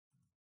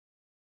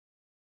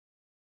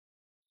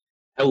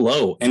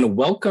Hello, and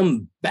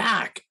welcome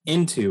back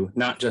into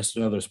Not Just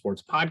Another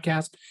Sports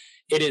Podcast.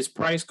 It is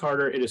Price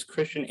Carter. It is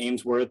Christian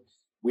Ainsworth.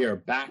 We are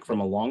back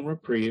from a long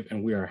reprieve,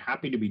 and we are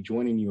happy to be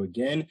joining you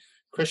again.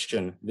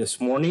 Christian,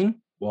 this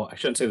morning, well, I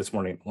shouldn't say this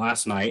morning,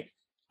 last night,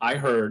 I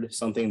heard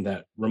something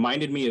that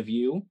reminded me of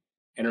you,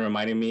 and it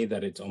reminded me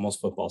that it's almost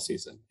football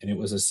season, and it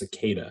was a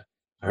cicada.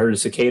 I heard a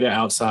cicada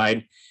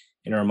outside,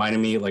 and it reminded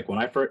me, like when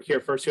I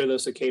first hear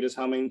those cicadas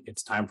humming,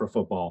 it's time for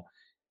football.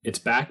 It's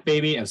back,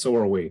 baby, and so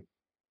are we.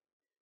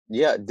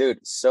 Yeah, dude,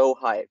 so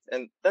hyped.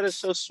 And that is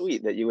so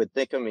sweet that you would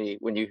think of me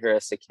when you hear a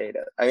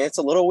cicada. I mean, it's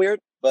a little weird,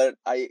 but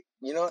I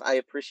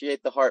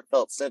appreciate the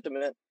heartfelt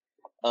sentiment.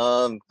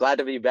 Glad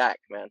to be back,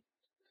 man.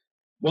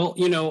 Well,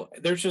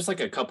 there's just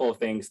like a couple of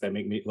things that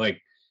make me like,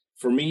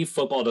 for me,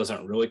 football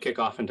doesn't really kick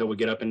off until we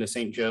get up into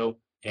St. Joe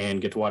and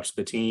get to watch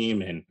the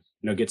team and,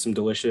 get some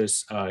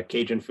delicious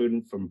Cajun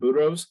food from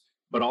Boudreaux's,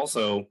 but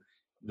also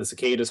the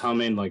cicadas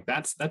humming. Like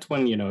that's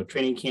when,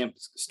 training camp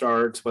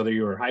starts, whether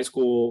you're high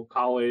school,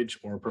 college,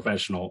 or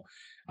professional.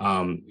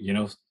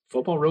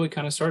 Football really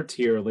kind of starts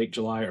here late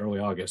July, early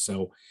August.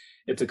 So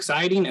it's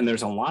exciting. And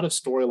there's a lot of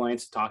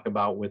storylines to talk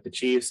about with the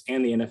Chiefs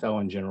and the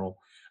NFL in general.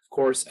 Of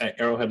course,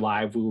 at Arrowhead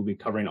Live, we will be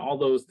covering all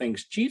those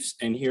things Chiefs.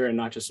 And here in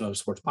Not Just Another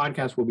Sports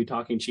Podcast, we'll be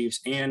talking Chiefs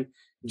and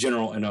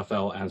general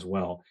NFL as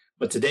well.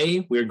 But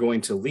today, we're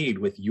going to lead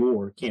with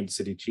your Kansas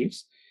City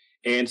Chiefs.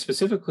 And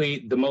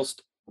specifically, the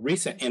most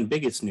recent and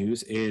biggest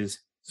news is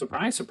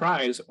surprise,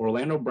 surprise,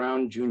 Orlando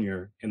Brown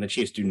Jr. and the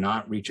Chiefs do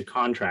not reach a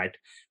contract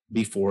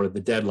before the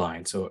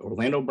deadline. So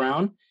Orlando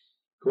Brown,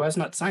 who has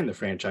not signed the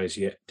franchise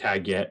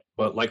tag yet,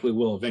 but likely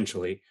will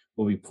eventually,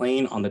 will be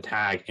playing on the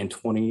tag in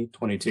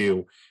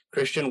 2022.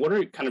 Christian, what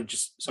are kind of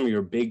just some of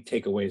your big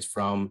takeaways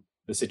from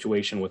the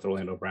situation with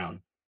Orlando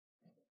Brown?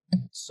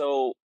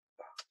 So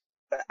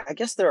I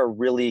guess there are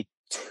really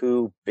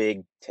two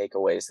big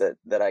takeaways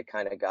that I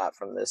kind of got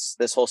from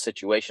this whole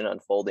situation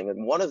unfolding.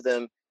 And one of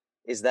them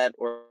is that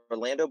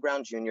Orlando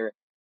Brown Jr.,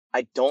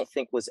 I don't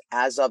think was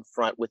as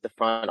upfront with the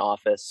front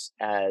office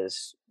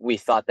as we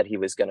thought that he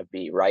was going to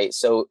be, right?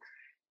 So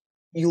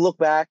you look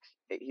back,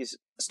 he's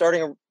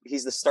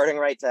the starting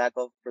right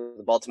tackle for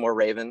the Baltimore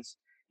Ravens.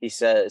 He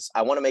says,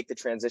 I want to make the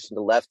transition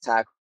to left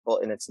tackle,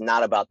 and it's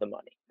not about the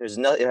money.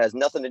 It has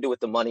nothing to do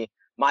with the money.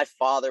 My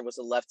father was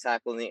a left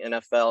tackle in the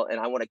NFL, and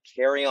I want to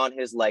carry on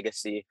his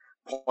legacy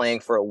playing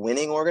for a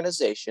winning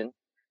organization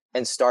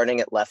and starting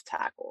at left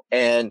tackle.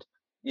 And,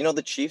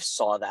 the Chiefs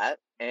saw that.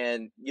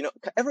 And,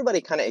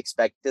 everybody kind of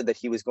expected that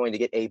he was going to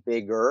get a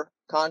bigger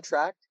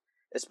contract,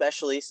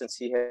 especially since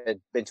he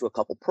had been to a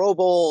couple Pro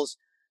Bowls,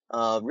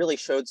 really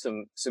showed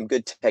some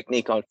good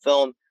technique on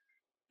film.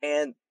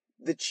 And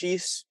the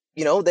Chiefs,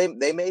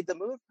 they made the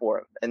move for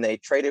him, and they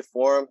traded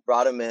for him,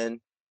 brought him in,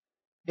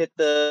 hit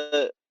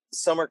the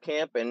summer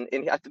camp, and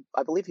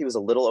I believe he was a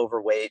little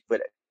overweight,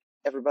 but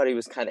everybody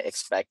was kind of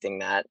expecting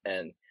that.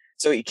 And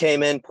so he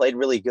came in, played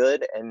really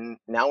good, and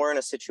now we're in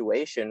a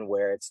situation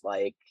where it's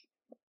like,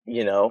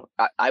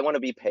 I want to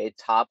be paid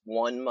top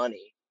one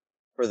money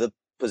for the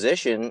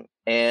position,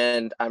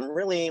 and I'm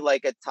really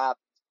like a top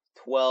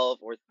 12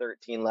 or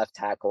 13 left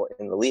tackle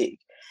in the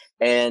league.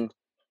 And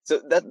so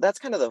that's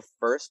kind of the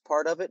first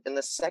part of it. And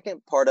the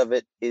second part of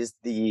it is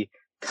the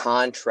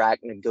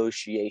contract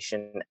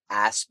negotiation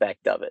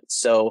aspect of it.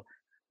 So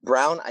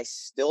Brown, I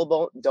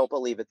still don't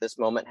believe at this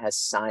moment, has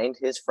signed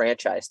his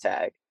franchise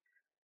tag.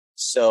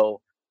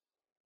 So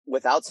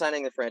without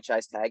signing the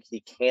franchise tag,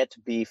 he can't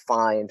be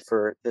fined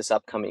for this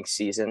upcoming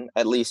season,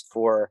 at least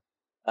for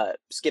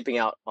skipping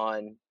out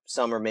on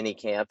summer mini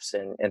camps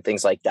and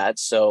things like that.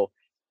 So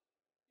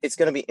it's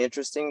going to be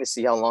interesting to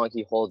see how long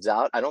he holds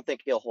out. I don't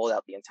think he'll hold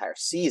out the entire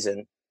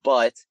season,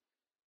 but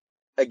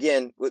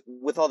again,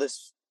 with all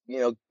this,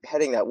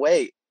 heading that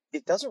way,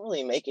 it doesn't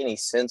really make any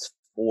sense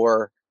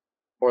for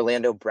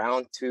Orlando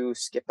Brown to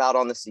skip out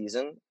on the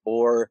season,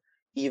 or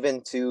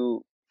even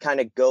to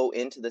kind of go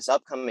into this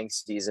upcoming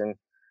season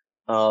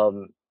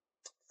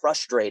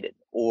frustrated,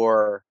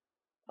 or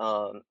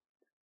wants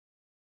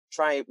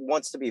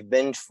to be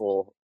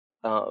vengeful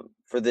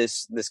for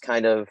this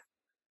kind of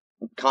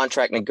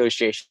contract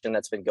negotiation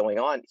that's been going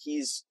on.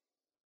 He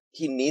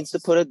needs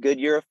to put a good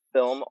year of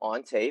film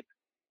on tape.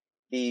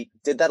 He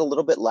did that a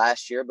little bit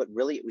last year, but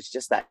really it was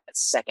just that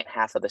second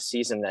half of the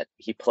season that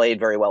he played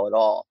very well at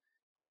all.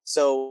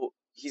 So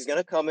he's going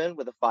to come in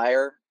with a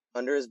fire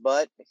under his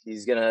butt.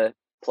 He's going to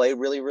play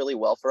really, really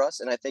well for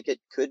us. And I think it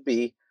could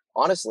be,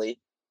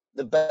 honestly,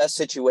 the best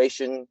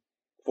situation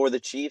for the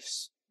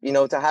Chiefs,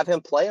 to have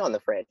him play on the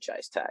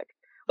franchise tag.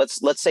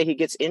 Let's say he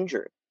gets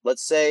injured.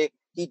 Let's say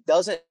he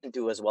doesn't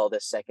do as well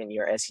this second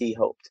year as he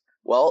hoped.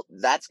 Well,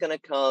 that's going to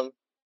come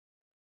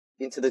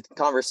into the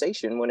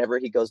conversation whenever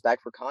he goes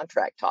back for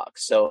contract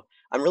talks. So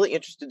I'm really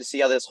interested to see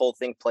how this whole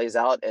thing plays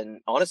out. And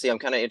honestly, I'm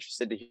kind of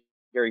interested to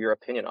hear your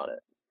opinion on it.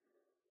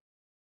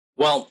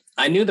 Well,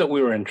 I knew that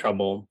we were in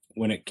trouble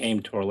when it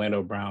came to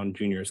Orlando Brown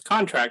Jr.'s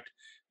contract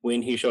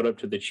when he showed up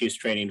to the Chiefs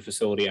training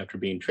facility after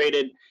being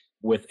traded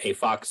with a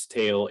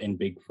foxtail and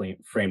big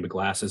framed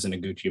glasses and a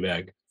Gucci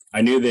bag.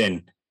 I knew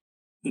then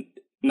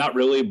Not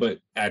really, but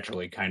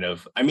actually kind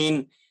of. I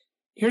mean,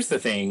 here's the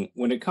thing.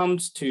 When it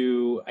comes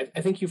to,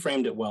 I think you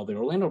framed it well. The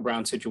Orlando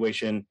Brown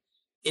situation,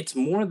 it's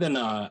more than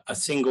a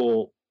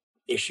single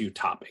issue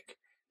topic.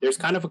 There's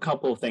kind of a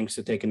couple of things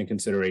to take into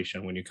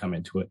consideration when you come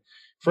into it.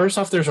 First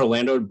off, there's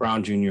Orlando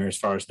Brown Jr. as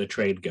far as the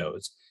trade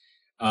goes.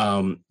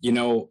 I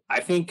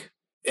think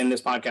in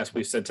this podcast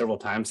we've said several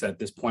times that at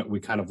this point we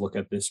kind of look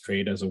at this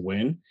trade as a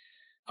win.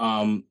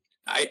 Um,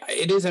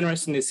 it is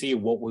interesting to see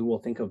what we will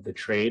think of the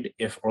trade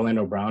if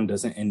Orlando Brown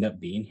doesn't end up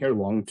being here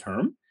long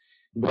term.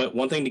 But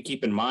one thing to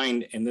keep in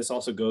mind, and this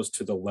also goes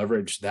to the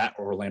leverage that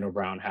Orlando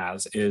Brown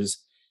has, is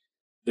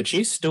the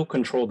Chiefs still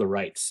control the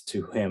rights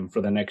to him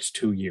for the next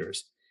 2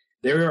 years.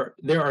 There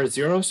are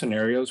zero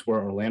scenarios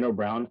where Orlando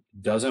Brown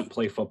doesn't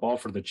play football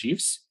for the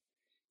Chiefs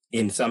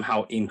and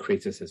somehow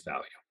increases his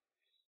value.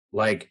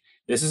 Like,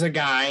 this is a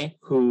guy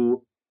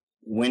who,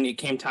 when it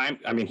came time,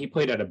 I mean, he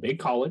played at a big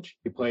college.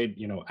 He played,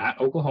 at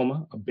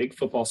Oklahoma, a big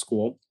football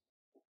school.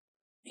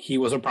 He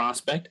was a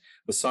prospect,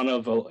 the son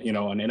of an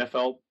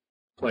NFL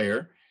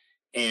player.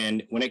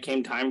 And when it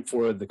came time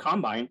for the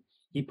combine,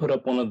 he put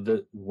up one of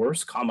the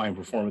worst combine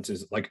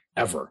performances like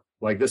ever.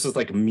 Like, this is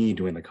like me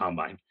doing the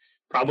combine.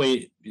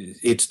 Probably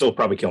it'd still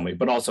probably kill me,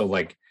 but also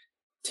like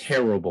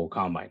terrible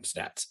combine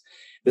stats.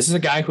 This is a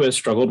guy who has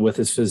struggled with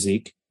his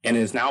physique and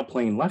is now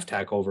playing left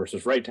tackle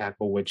versus right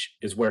tackle, which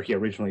is where he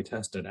originally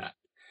tested at.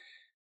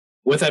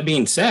 With that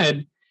being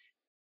said,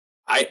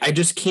 I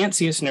just can't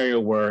see a scenario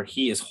where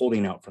he is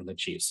holding out from the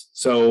Chiefs.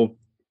 So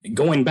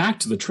going back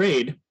to the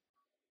trade,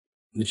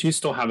 the Chiefs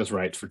still have his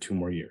rights for 2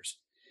 more years.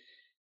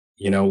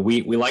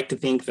 We like to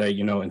think that,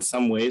 in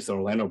some ways, the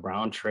Orlando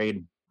Brown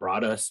trade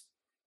brought us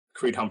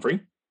Creed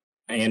Humphrey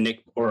and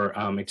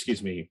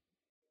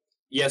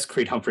yes,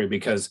 Creed Humphrey,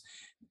 because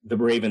the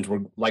Ravens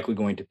were likely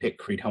going to pick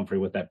Creed Humphrey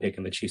with that pick,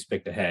 and the Chiefs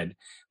picked ahead.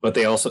 But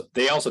they also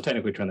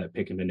technically turned that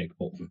pick into Nick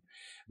Bolton.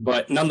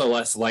 But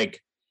nonetheless, the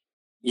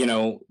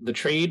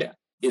trade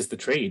is the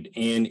trade,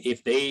 and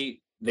if they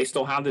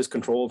still have this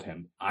control of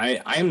him,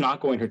 I am not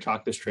going to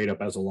chalk this trade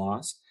up as a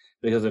loss,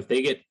 because if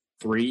they get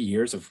 2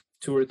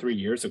 or 3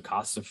 years of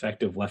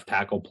cost-effective left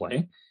tackle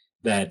play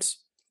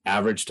that's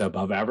average to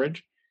above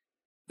average,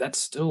 that's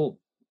still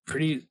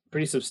pretty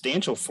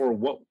substantial for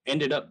what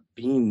ended up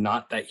being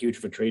not that huge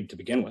of a trade to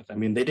begin with. I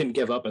mean, they didn't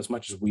give up as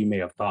much as we may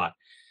have thought.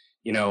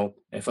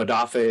 If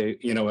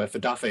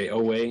Odafe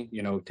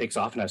Owe, takes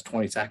off and has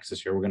 20 sacks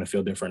this year, we're going to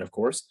feel different, of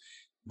course.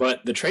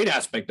 But the trade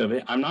aspect of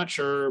it, I'm not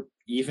sure,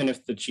 even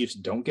if the Chiefs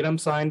don't get him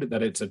signed,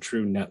 that it's a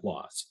true net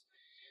loss.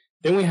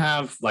 Then we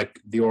have like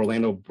the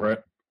Orlando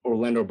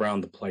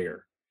Brown, the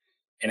player,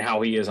 and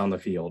how he is on the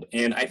field.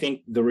 And I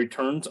think the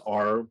returns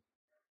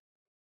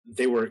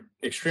they were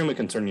extremely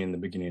concerning in the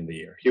beginning of the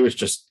year. He was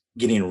just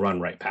getting run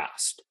right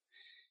past.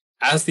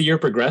 As the year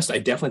progressed, I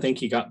definitely think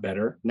he got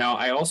better. Now,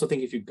 I also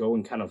think if you go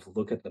and kind of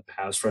look at the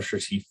pass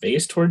rushers he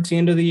faced towards the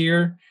end of the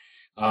year,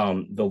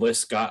 the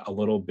list got a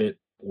little bit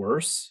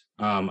worse.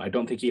 I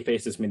don't think he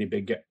faced as many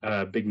big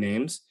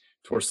names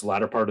towards the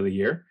latter part of the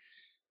year,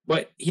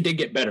 but he did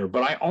get better.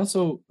 But I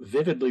also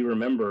vividly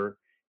remember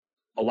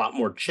a lot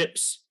more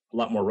chips, a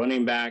lot more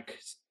running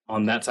backs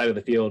on that side of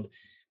the field.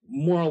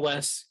 More or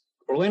less,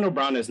 Orlando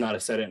Brown is not a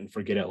set it and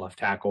forget it left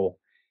tackle,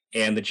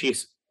 and the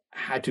Chiefs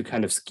had to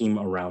kind of scheme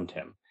around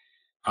him.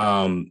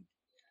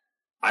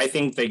 I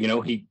think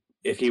that,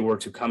 if he were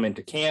to come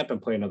into camp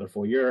and play another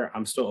full year,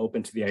 I'm still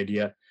open to the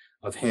idea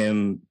of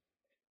him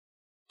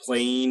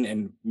playing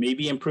and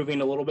maybe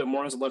improving a little bit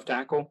more as a left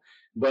tackle.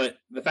 But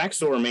the fact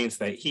still remains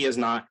that he is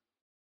not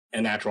a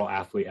natural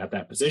athlete at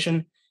that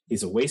position.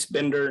 He's a waist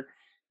bender.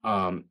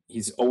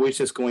 He's always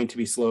just going to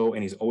be slow,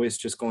 and he's always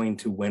just going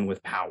to win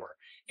with power.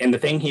 And the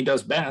thing he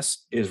does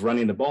best is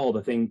running the ball,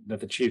 the thing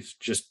that the Chiefs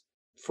just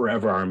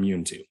forever are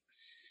immune to.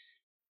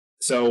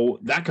 So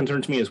that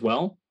concerns me as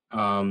well.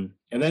 And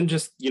then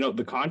just,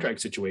 the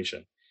contract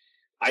situation.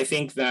 I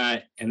think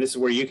that, and this is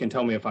where you can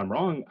tell me if I'm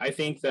wrong, I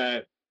think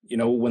that,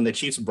 when the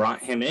Chiefs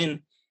brought him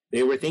in,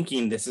 they were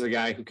thinking, this is a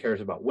guy who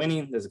cares about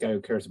winning. This is a guy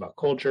who cares about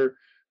culture.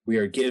 We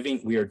are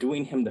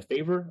doing him the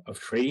favor of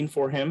trading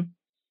for him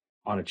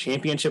on a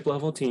championship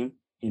level team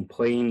and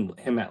playing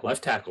him at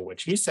left tackle,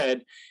 which he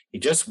said he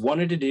just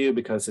wanted to do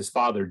because his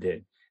father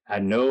did.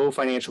 Had no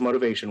financial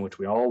motivation, which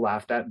we all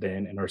laughed at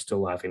then and are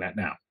still laughing at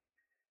now.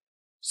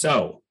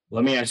 So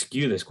let me ask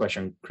you this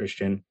question,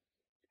 Christian.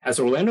 Has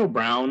Orlando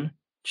Brown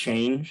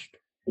changed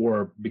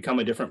or become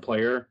a different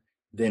player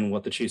than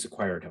what the Chiefs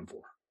acquired him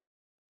for?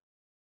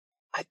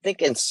 I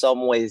think in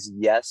some ways,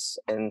 yes,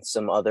 and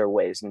some other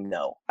ways,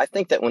 no. I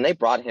think that when they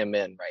brought him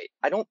in, right,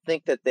 I don't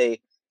think that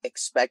they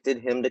expected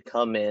him to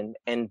come in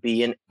and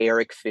be an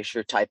Eric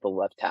Fisher type of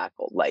left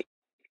tackle, like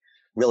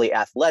really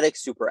athletic,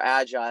 super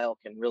agile,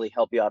 can really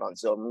help you out on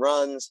zone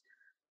runs.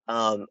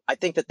 I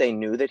think that they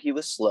knew that he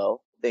was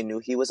slow. They knew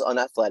he was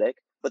unathletic,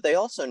 but they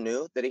also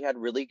knew that he had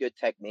really good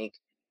technique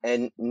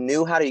and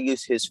knew how to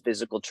use his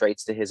physical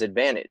traits to his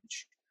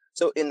advantage.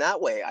 So in that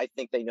way, I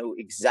think they know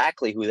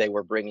exactly who they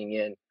were bringing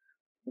in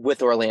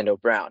with Orlando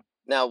Brown.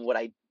 Now, what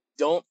I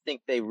don't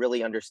think they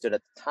really understood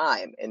at the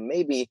time, and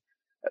maybe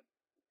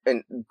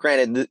and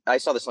granted, I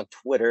saw this on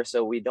Twitter,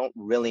 so we don't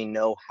really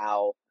know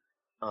how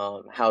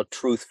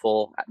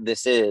truthful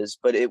this is,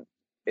 but it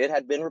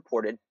had been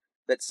reported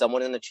that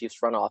someone in the Chiefs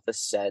front office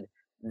said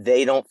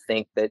they don't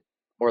think that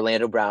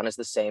Orlando Brown is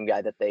the same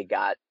guy that they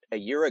got a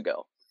year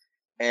ago.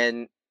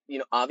 And,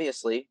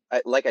 obviously,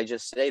 like I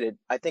just stated,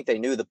 I think they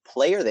knew the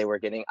player they were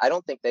getting. I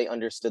don't think they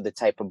understood the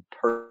type of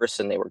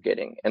person they were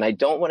getting. And I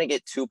don't want to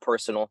get too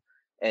personal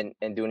and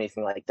do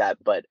anything like that,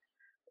 but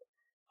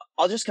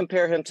I'll just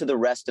compare him to the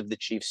rest of the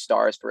Chiefs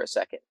stars for a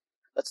second.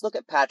 Let's look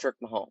at Patrick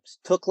Mahomes.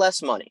 Took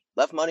less money,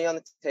 left money on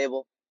the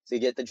table to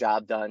get the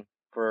job done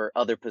for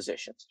other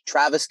positions.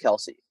 Travis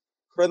Kelce,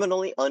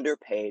 criminally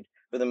underpaid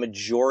for the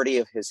majority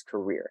of his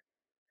career.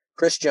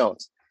 Chris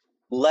Jones,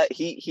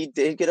 he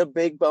did get a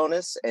big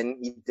bonus and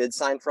he did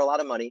sign for a lot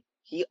of money.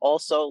 He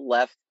also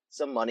left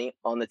some money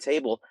on the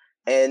table.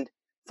 And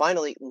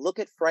finally, look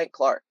at Frank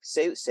Clark.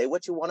 Say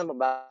what you want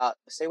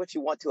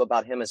to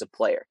about him as a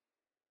player.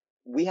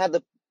 We had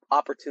the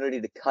opportunity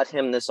to cut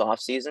him this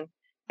offseason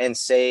and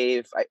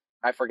save,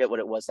 I forget what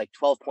it was, like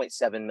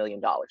 $12.7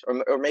 million,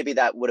 or maybe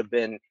that would have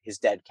been his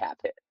dead cap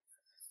hit.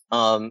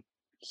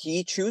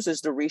 He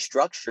chooses to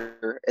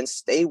restructure and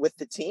stay with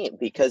the team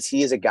because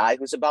he is a guy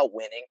who's about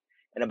winning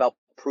and about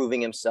proving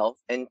himself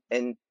and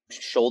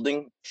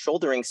shouldering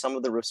some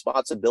of the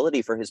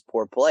responsibility for his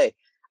poor play.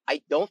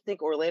 I don't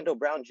think Orlando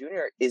Brown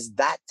Jr. is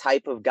that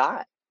type of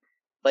guy.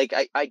 Like,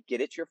 I get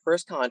it's your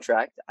first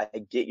contract. I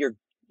get you're,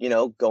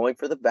 going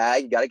for the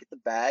bag. You got to get the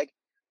bag.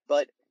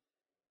 But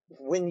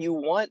when you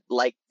want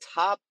like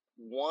top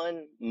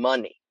one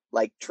money,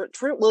 like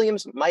Trent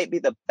Williams might be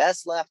the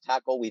best left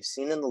tackle we've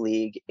seen in the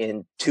league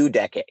in 2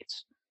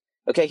 decades.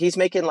 Okay, he's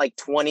making like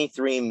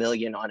 $23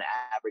 million on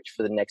average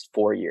for the next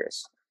 4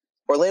 years.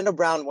 Orlando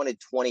Brown wanted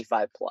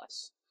 25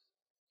 plus.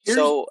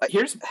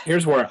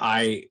 Here's where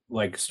I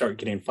like start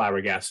getting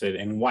flabbergasted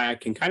and why I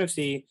can kind of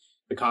see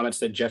the comments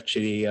that Jeff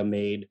Chadiha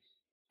made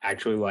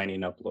actually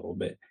lining up a little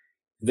bit.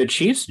 The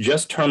Chiefs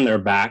just turned their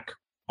back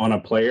on a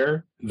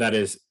player that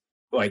is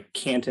like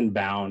Canton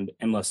bound,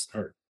 unless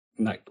or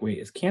not. Wait,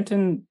 is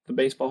Canton the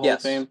Baseball Hall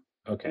of Fame?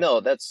 Okay, no,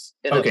 that's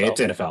NFL. Okay.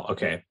 It's NFL.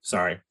 Okay,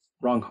 sorry,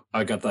 wrong.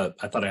 I thought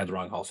I had the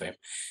wrong Hall of Fame.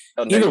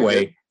 Oh, no, either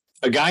way,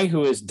 a guy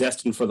who is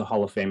destined for the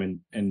Hall of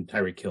Fame in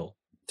Tyreek Hill.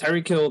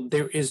 Tyreek Hill,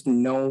 there is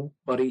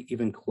nobody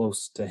even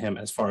close to him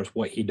as far as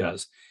what he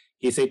does.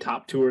 He's a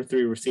top 2 or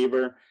 3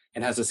 receiver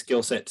and has a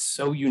skill set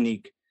so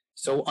unique,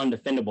 so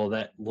undefendable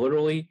that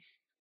literally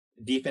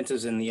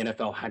defenses in the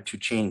NFL had to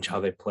change how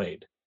they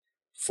played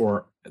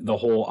for the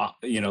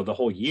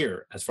whole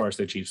year as far as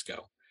the Chiefs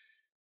go.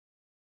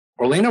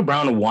 Orlando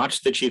Brown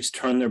watched the Chiefs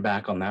turn their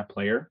back on that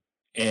player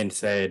and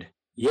said,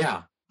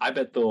 yeah, I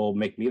bet they'll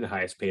make me the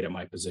highest paid at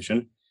my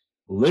position.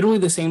 Literally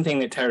the same thing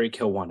that Tyreek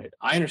Hill wanted.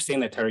 I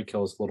understand that Tyreek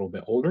Hill is a little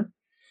bit older,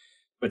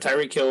 but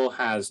Tyreek Hill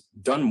has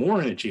done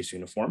more in a Chiefs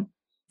uniform,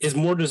 is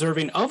more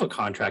deserving of a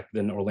contract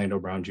than Orlando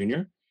Brown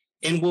Jr.,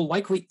 and will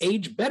likely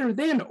age better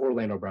than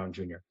Orlando Brown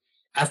Jr.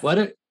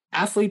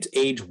 Athletes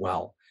age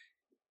well.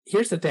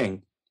 Here's the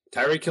thing.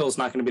 Tyreek Hill is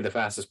not going to be the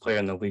fastest player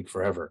in the league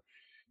forever,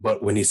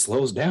 but when he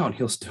slows down,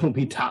 he'll still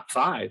be top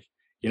 5.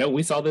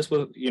 We saw this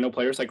with,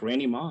 players like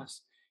Randy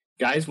Moss.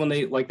 Guys, when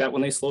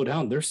they slow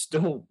down, they're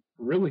still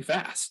really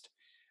fast.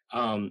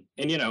 And,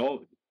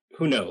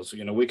 who knows?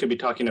 We could be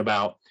talking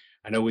about,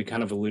 I know we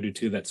kind of alluded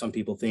to that some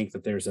people think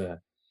that there's a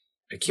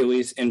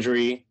Achilles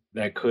injury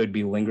that could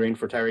be lingering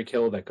for Tyreek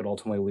Hill that could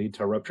ultimately lead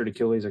to a ruptured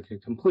Achilles or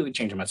could completely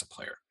change him as a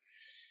player.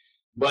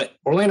 But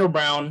Orlando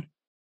Brown,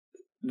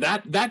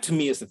 that to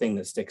me is the thing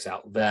that sticks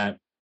out, that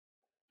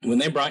when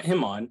they brought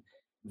him on,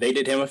 they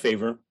did him a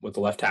favor with the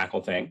left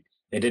tackle thing.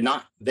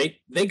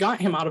 They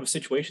got him out of a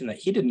situation that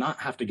he did not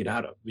have to get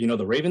out of.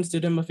 The Ravens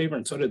did him a favor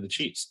and so did the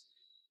Chiefs.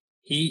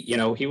 He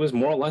was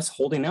more or less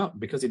holding out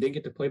because he didn't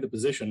get to play the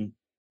position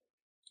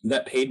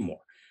that paid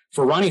more.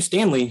 For Ronnie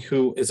Stanley,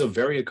 who is a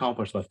very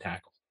accomplished left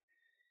tackle.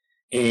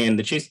 And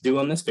the Chiefs do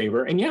him this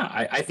favor. And yeah,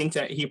 I think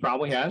that he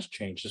probably has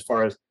changed as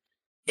far as,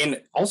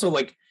 and also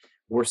like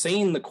we're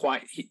saying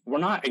we're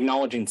not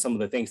acknowledging some of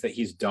the things that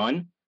he's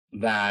done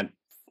that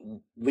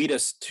lead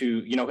us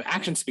to,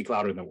 actions speak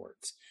louder than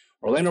words.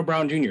 Orlando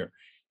Brown Jr.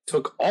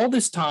 took all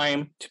this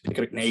time to pick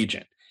an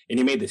agent. And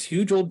he made this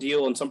huge old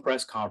deal in some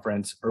press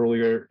conference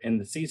earlier in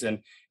the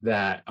season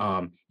that,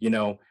 I'm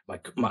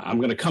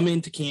going to come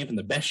into camp in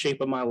the best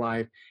shape of my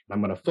life. And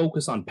I'm going to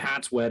focus on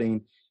Pat's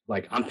wedding.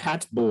 Like, I'm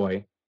Pat's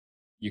boy.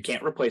 You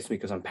can't replace me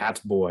because I'm Pat's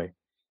boy.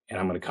 And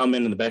I'm going to come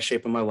in the best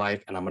shape of my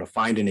life and I'm going to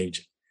find an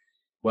agent.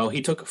 Well,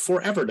 he took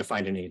forever to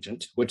find an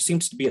agent, which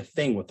seems to be a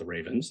thing with the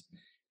Ravens.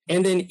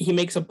 And then he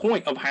makes a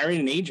point of hiring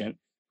an agent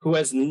who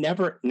has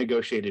never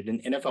negotiated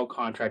an NFL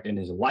contract in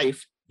his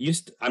life.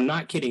 I'm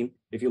not kidding.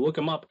 If you look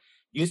him up,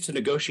 used to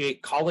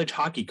negotiate college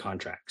hockey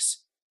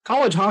contracts.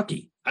 College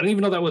hockey. I didn't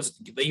even know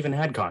they even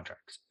had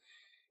contracts.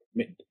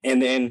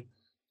 And then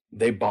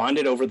they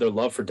bonded over their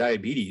love for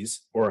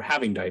diabetes, or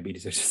having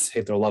diabetes, I should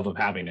say, their love of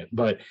having it.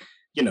 But,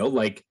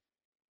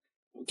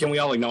 can we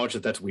all acknowledge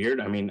that that's weird?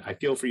 I mean, I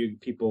feel for you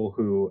people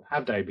who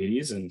have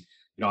diabetes and,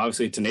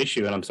 obviously it's an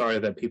issue and I'm sorry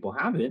that people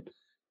have it.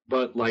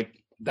 but like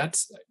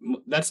that's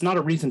not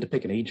a reason to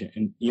pick an agent.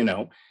 And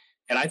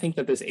and I think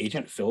that this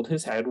agent filled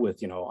his head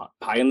with,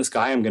 pie in the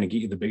sky, I'm going to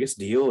get you the biggest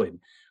deal, and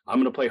I'm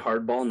going to play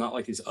hardball, not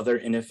like these other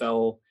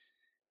NFL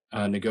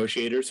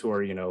negotiators who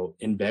are,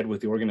 in bed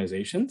with the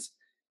organizations.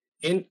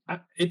 And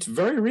it's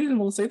very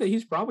reasonable to say that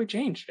he's probably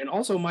changed. And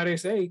also, might I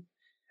say,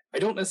 I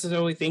don't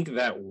necessarily think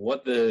that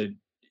what the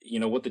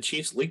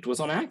Chiefs leaked was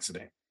on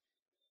accident.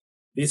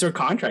 These are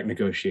contract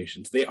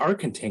negotiations. They are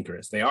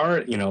cantankerous. They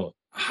are,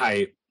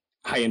 high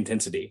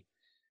intensity.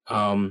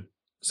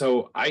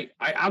 So I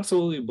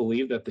absolutely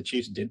believe that the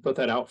Chiefs did put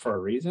that out for a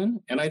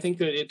reason. And I think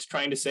that it's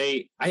trying to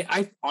say,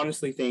 I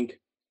honestly think,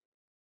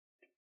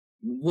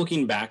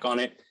 looking back on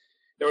it,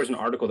 there was an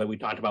article that we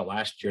talked about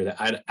last year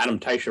that Adam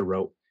Teicher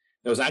wrote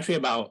that was actually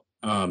about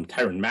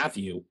Tyrann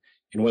Mathieu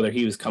and whether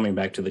he was coming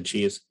back to the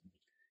Chiefs.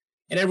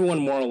 And everyone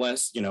more or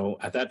less,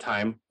 at that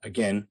time,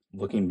 again,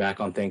 looking back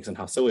on things and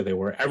how silly they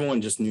were,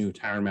 everyone just knew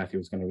Tyrann Mathieu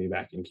was going to be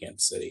back in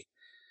Kansas City.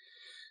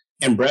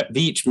 And Brett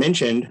Veach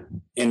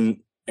mentioned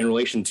in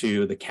relation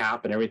to the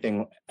cap and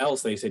everything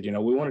else, they said,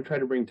 we want to try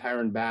to bring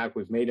Tyrann back.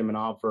 We've made him an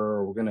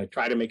offer. We're going to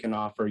try to make an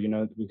offer.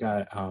 We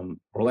got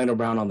Orlando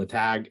Brown on the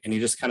tag. And he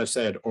just kind of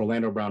said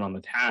Orlando Brown on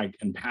the tag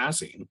in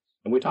passing.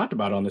 And we talked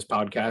about on this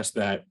podcast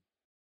that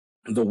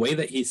the way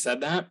that he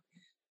said that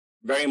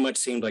very much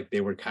seemed like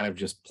they were kind of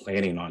just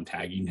planning on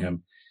tagging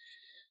him.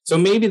 So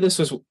maybe this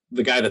was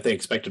the guy that they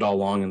expected all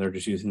along, and they're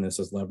just using this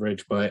as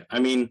leverage. But I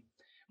mean,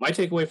 my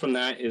takeaway from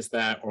that is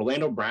that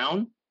Orlando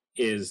Brown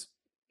is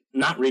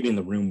not reading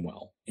the room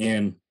well.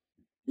 And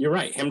you're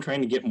right, him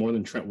trying to get more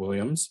than Trent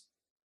Williams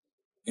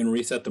and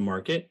reset the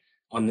market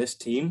on this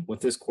team with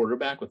this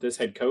quarterback, with this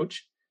head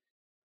coach,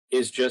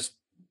 is just,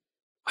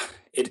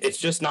 it's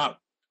just not,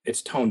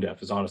 it's tone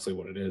deaf is honestly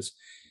what it is.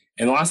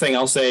 And the last thing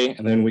I'll say,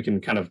 and then we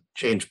can kind of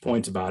change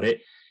points about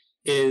it,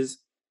 is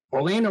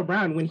Orlando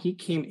Brown, when he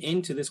came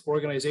into this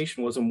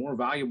organization, was a more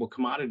valuable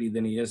commodity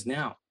than he is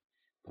now.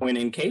 Point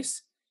in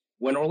case,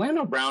 when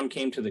Orlando Brown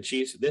came to the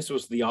Chiefs, this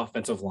was the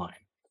offensive line.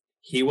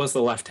 He was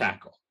the left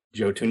tackle.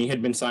 Joe Thuney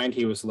had been signed.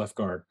 He was the left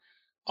guard.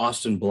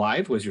 Austin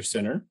Blythe was your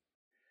center.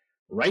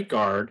 Right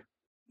guard,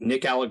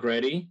 Nick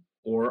Allegretti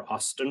or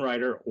Austin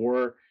Ryder,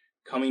 or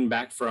coming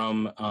back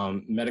from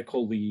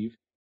medical leave,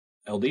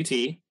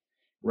 LDT.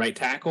 Right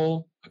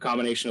tackle, a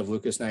combination of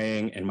Lucas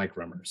Niang and Mike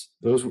Remmers.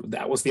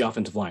 That was the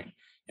offensive line.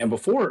 And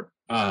before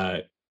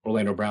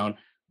Orlando Brown,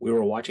 we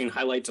were watching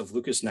highlights of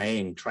Lucas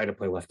Niang try to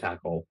play left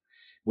tackle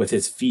with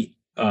his feet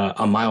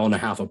a mile and a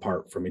half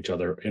apart from each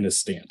other in his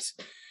stance.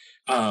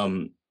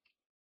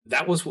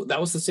 That was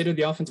the state of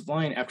the offensive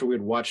line after we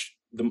had watched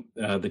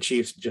the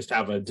Chiefs just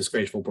have a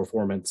disgraceful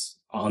performance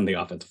on the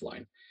offensive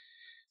line.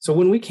 So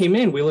when we came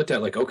in, we looked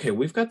at like, okay,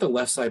 we've got the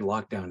left side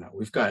locked down now.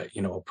 We've got,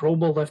 a Pro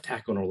Bowl left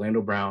tackle in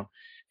Orlando Brown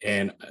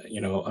and,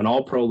 an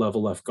all pro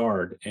level left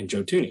guard and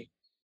Joe Thuney.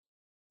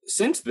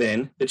 Since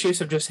then, the Chiefs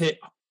have just hit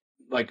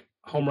like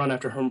home run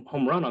after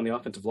home run on the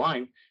offensive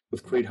line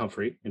with Creed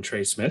Humphrey and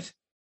Trey Smith.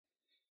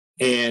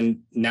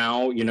 And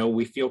now,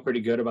 we feel pretty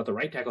good about the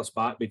right tackle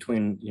spot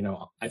between,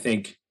 I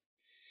think,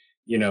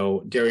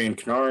 Darian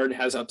Kinnard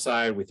has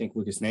upside. We think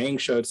Lucas Niang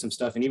showed some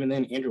stuff. And even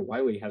then, Andrew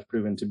Wiley has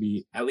proven to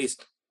be at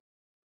least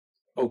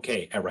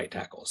okay at right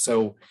tackle.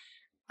 So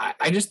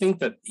I just think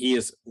that he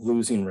is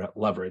losing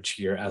leverage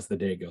here as the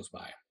day goes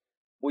by.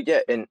 Well, yeah,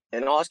 and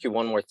I'll ask you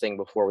one more thing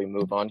before we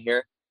move on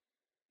here.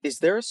 Is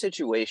there a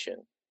situation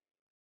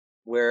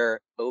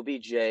where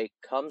OBJ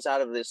comes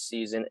out of this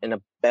season in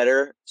a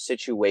better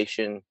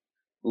situation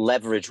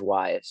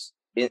leverage-wise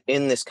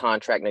in this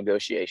contract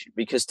negotiation?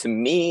 Because to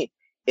me,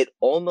 it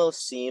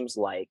almost seems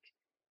like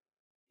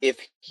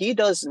if he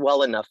does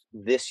well enough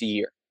this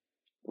year,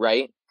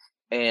 right?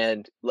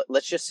 And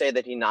let's just say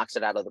that he knocks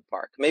it out of the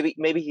park.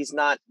 Maybe he's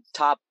not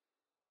top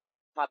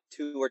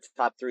 2 or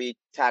top 3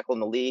 tackle in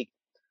the league.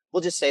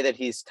 We'll just say that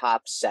he's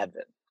top 7.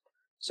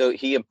 So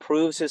he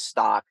improves his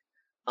stock.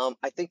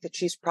 I think the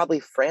Chiefs probably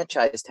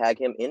franchise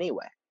tag him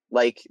anyway,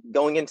 like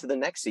going into the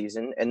next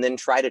season, and then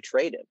try to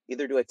trade him,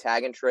 either do a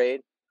tag and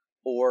trade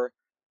or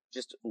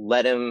just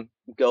let him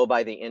go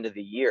by the end of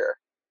the year.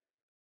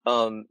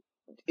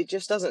 It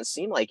just doesn't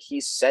seem like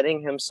he's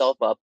setting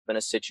himself up in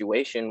a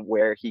situation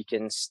where he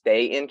can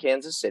stay in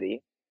Kansas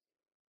City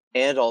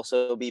and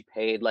also be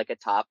paid like a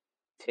top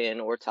 10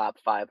 or top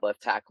 5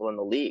 left tackle in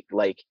the league.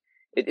 Like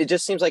it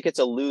just seems like it's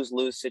a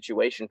lose-lose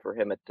situation for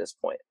him at this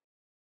point.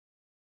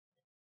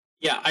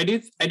 Yeah, I do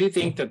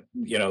think that,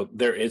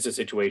 there is a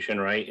situation,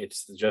 right?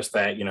 It's just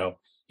that,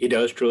 he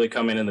does truly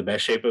come in the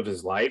best shape of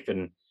his life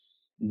and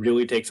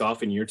really takes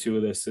off in year 2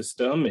 of the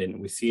system. And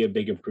we see a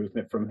big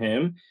improvement from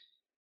him.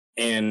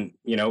 And,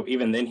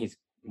 even then he's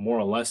more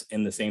or less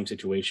in the same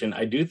situation.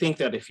 I do think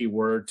that if he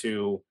were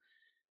to,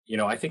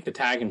 I think the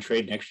tag and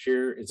trade next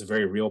year is a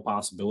very real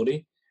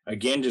possibility.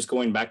 Again, just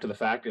going back to the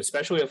fact,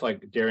 especially if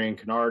like Darian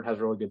Kinnard has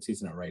a really good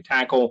season at right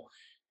tackle,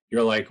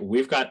 you're like,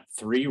 we've got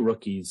 3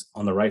 rookies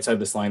on the right side of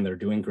this line that are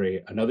doing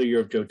great. Another year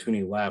of Joe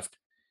Thuney left.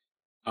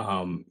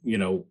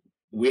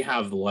 We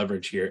have the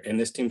leverage here, and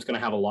this team's going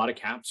to have a lot of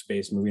cap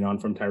space moving on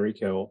from Tyreek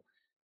Hill.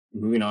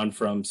 moving on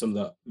from some of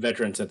the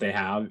veterans that they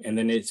have, and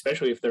then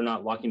especially if they're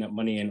not locking up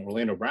money in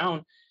Orlando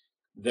Brown,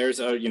 there's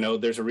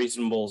a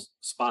reasonable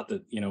spot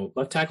that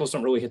left tackles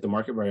don't really hit the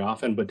market very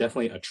often, but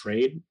definitely a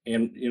trade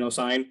and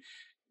sign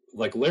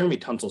like Laramie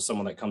Tunsil's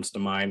someone that comes to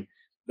mind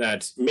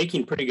that's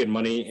making pretty good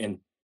money in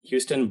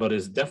Houston, but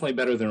is definitely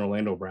better than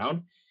Orlando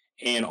Brown.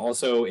 And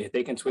also, if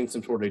they can swing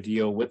some sort of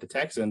deal with the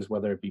Texans,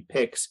 whether it be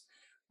picks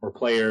or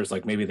players,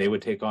 like maybe they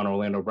would take on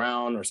Orlando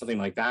Brown or something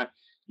like that,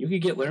 you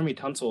could get Laramie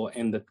Tunsil,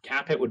 and the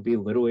cap hit would be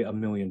literally $1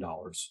 million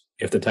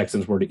if the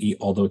Texans were to eat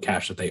all the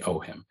cash that they owe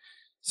him.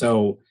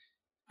 So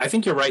I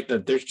think you're right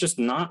that there's just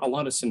not a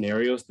lot of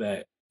scenarios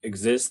that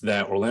exist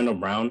that Orlando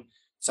Brown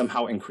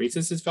somehow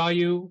increases his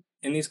value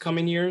in these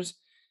coming years.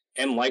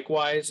 And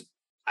likewise,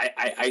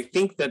 I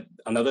think that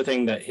another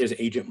thing that his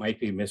agent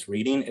might be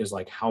misreading is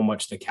like how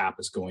much the cap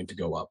is going to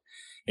go up.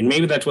 And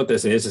maybe that's what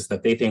this is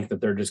that they think that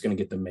they're just going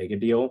to get the mega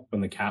deal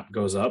when the cap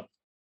goes up.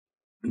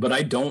 But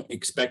I don't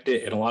expect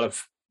it. And a lot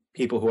of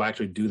people who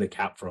actually do the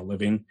cap for a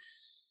living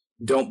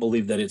don't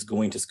believe that it's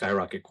going to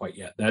skyrocket quite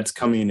yet. That's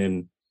coming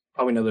in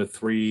probably another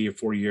 3 or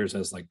 4 years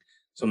as like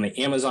some of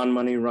the Amazon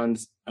money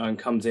runs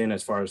comes in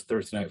as far as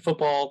Thursday night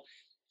football,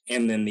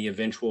 and then the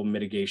eventual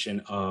mitigation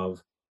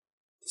of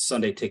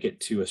Sunday ticket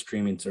to a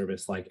streaming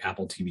service like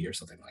Apple TV or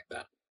something like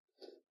that.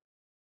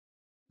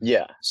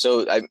 Yeah,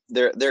 so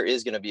there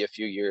is going to be a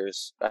few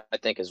years, I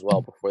think, as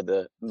well before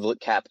the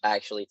cap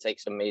actually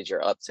takes a major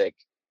uptick.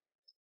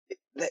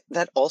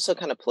 That also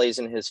kind of plays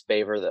in his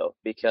favor, though,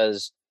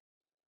 because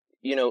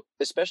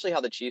especially how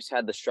the Chiefs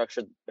had the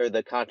structure or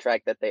the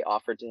contract that they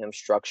offered to him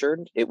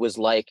structured. It was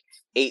like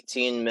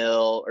 18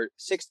 mil or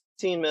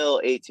 16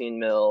 mil, 18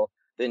 mil,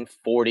 then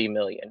 40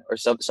 million or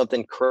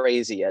something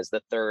crazy as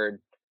the third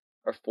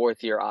or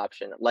fourth year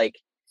option. Like,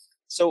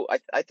 so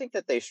I think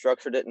that they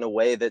structured it in a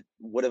way that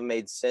would have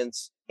made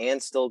sense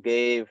and still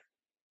gave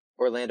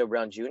Orlando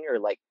Brown Jr.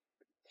 like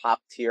top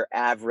tier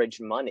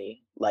average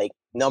money, like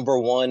number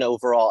one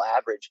overall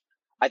average.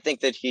 I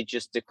think that he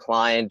just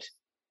declined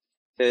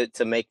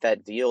to make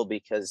that deal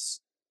because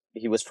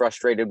he was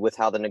frustrated with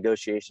how the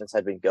negotiations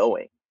had been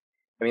going.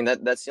 I mean,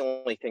 that's the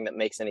only thing that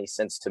makes any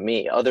sense to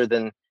me, other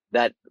than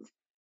that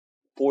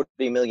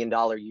 $40 million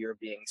year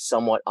being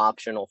somewhat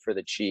optional for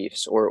the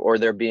Chiefs, or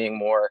there being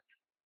more,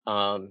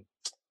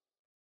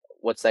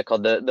 what's that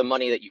called? The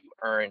money that you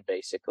earn,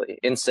 basically,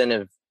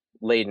 incentive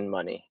laden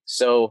money.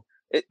 So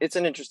it's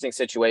an interesting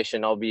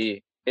situation. I'll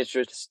be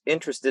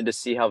interested to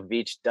see how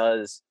Veach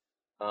does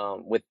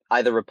with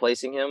either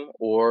replacing him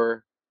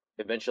or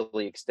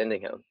eventually extending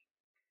him.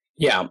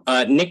 Yeah,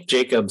 Nick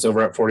Jacobs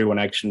over at 41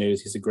 Action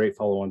News, he's a great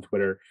follow on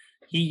Twitter.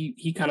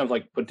 He kind of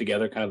like put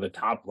together kind of the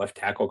top left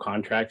tackle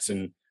contracts,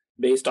 and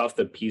based off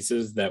the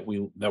pieces that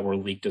were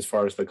leaked as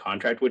far as the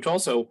contract, which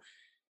also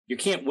you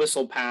can't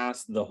whistle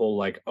past the whole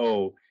like,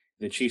 oh,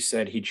 the Chiefs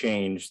said he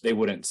changed. They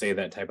wouldn't say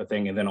that type of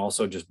thing, and then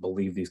also just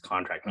believe these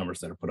contract numbers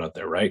that are put out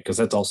there, right? Because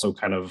that's also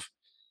kind of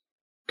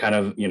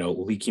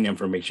leaking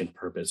information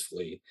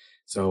purposefully.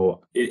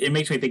 So it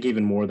makes me think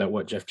even more that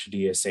what Jeff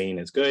Chadiha is saying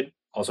is good.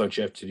 Also,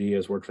 Jeff Chadiha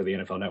has worked for the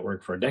NFL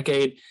Network for a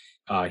decade.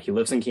 He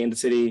lives in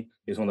Kansas City.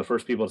 He's one of the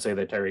first people to say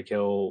that Tyreek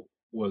Hill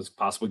was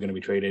possibly going to be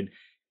traded.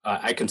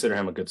 I consider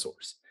him a good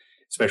source,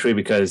 especially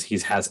because he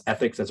has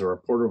ethics as a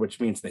reporter, which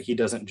means that he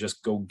doesn't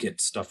just go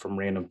get stuff from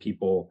random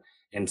people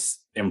and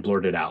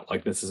blurt it out.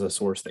 Like, this is a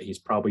source that he's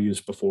probably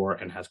used before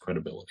and has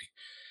credibility.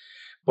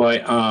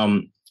 But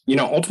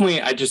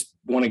ultimately, I just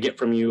want to get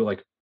from you,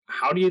 like,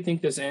 how do you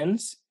think this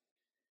ends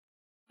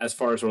as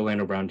far as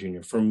Orlando Brown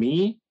Jr.? For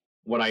me,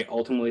 what I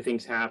ultimately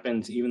think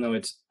happens, even though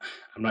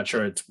I'm not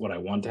sure it's what I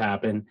want to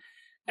happen,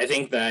 I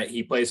think that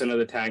he plays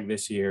another tag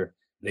this year.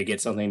 They get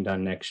something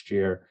done next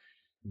year,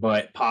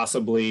 but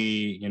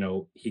possibly,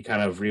 he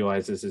kind of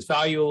realizes his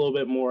value a little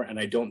bit more. And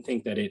I don't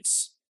think that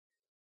it's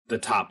the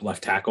top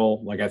left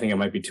tackle. Like, I think it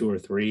might be 2 or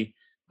 3,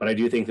 but I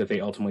do think that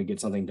they ultimately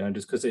get something done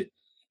just because it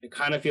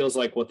kind of feels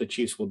like what the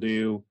Chiefs will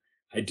do.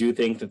 I do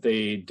think that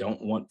they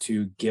don't want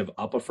to give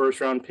up a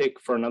first round pick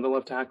for another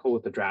left tackle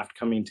with the draft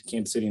coming to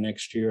Kansas City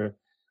next year.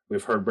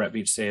 We've heard Brett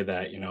Veach say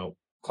that,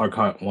 Clark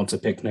Hunt wants a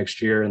pick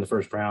next year in the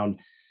first round.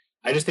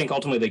 I just think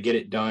ultimately they get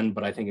it done,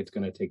 but I think it's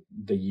going to take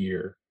the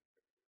year.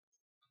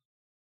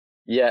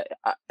 Yeah,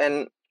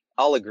 and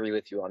I'll agree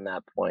with you on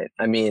that point.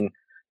 I mean,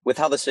 with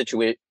how the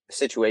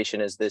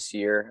situation is this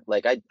year,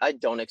 like I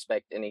don't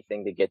expect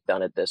anything to get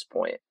done at this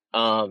point.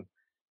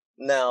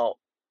 Now,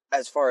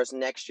 as far as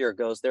next year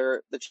goes,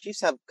 the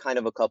Chiefs have kind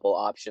of a couple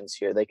options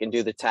here. They can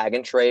do the tag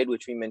and trade,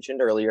 which we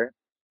mentioned earlier.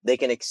 They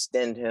can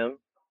extend him,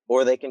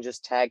 or they can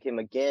just tag him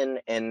again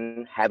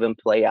and have him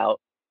play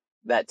out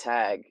that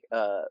tag,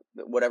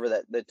 whatever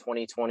the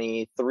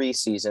 2023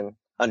 season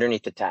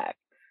underneath the tag.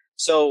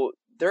 So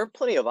there are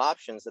plenty of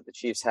options that the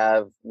Chiefs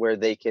have where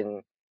they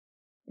can,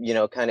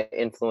 kind of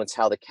influence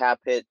how the cap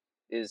hit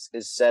is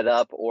set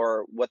up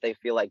or what they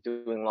feel like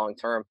doing long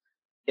term.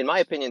 In my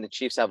opinion, the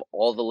Chiefs have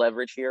all the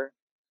leverage here.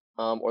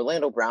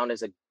 Orlando Brown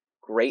is a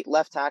great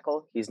left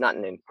tackle. He's not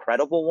an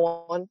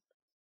incredible one.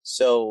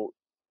 So,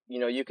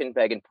 you can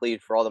beg and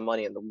plead for all the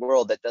money in the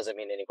world. That doesn't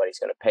mean anybody's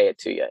going to pay it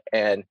to you.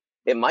 And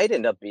it might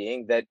end up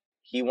being that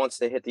he wants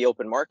to hit the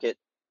open market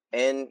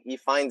and he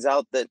finds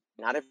out that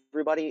not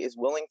everybody is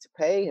willing to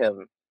pay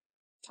him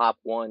top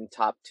one,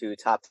 top two,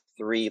 top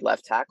three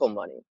left tackle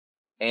money.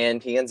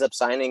 And he ends up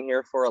signing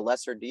here for a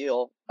lesser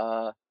deal,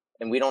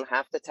 and we don't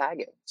have to tag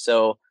him.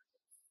 So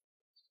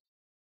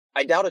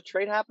I doubt a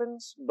trade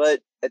happens,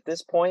 but at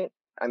this point,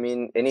 I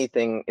mean,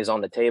 anything is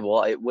on the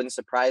table. It wouldn't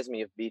surprise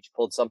me if Beach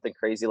pulled something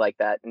crazy like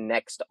that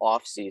next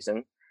off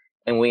season,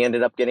 and we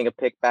ended up getting a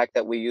pick back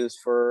that we used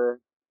for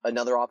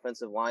another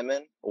offensive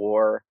lineman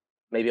or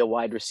maybe a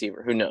wide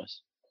receiver. Who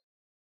knows?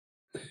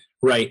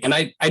 Right. And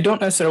I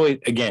don't necessarily,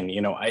 again,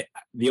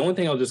 the only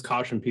thing I'll just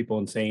caution people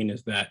in saying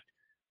is that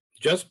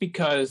just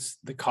because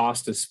the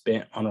cost is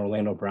spent on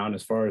Orlando Brown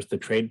as far as the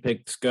trade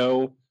picks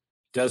go,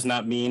 does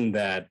not mean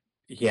that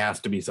he has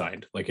to be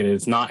signed. Like, it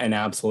is not an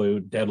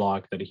absolute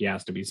deadlock that he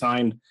has to be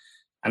signed.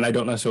 And I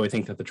don't necessarily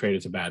think that the trade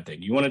is a bad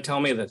thing. You want to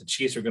tell me that the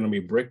Chiefs are going to be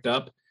bricked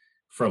up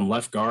from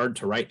left guard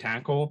to right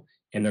tackle,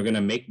 and they're going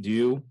to make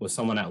do with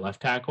someone at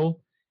left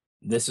tackle?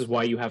 This is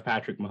why you have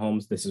Patrick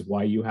Mahomes. This is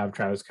why you have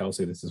Travis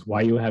Kelce. This is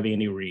why you have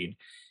Andy Reid.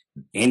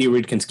 Andy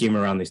Reid can scheme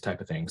around these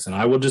type of things. And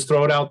I will just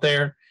throw it out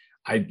there.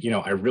 I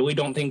really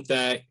don't think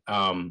that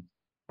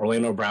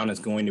Orlando Brown is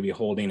going to be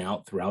holding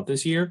out throughout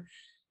this year.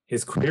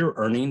 His career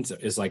earnings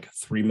is like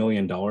 $3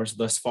 million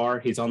thus far.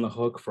 He's on the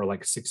hook for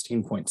like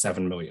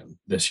 $16.7 million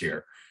this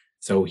year.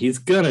 So he's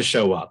going to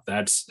show up.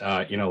 That's,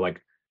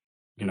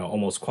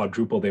 almost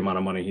quadruple the amount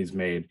of money he's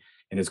made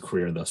in his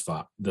career thus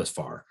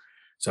far.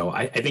 So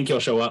I think he'll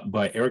show up,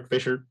 but Eric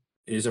Fisher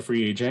is a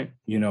free agent.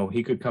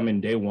 He could come in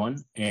day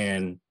one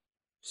and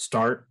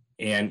start.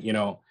 And,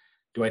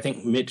 do I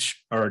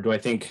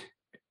think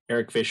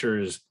Eric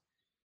Fisher's,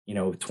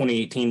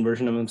 2018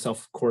 version of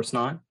himself? Of course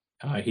not.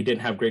 He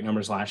didn't have great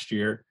numbers last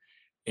year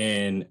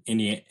in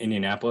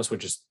Indianapolis,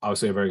 which is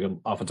obviously a very good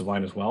offensive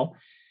line as well.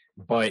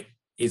 But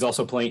he's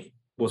also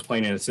was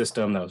playing in a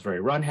system that was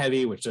very run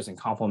heavy, which doesn't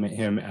complement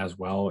him as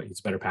well. He's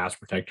a better pass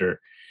protector.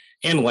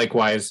 And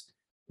likewise,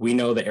 we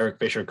know that Eric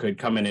Fisher could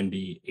come in and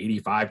be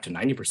 85 to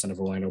 90% of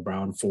Orlando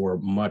Brown for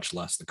much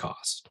less the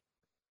cost.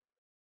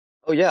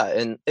 Oh, yeah.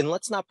 And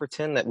let's not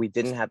pretend that we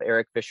didn't have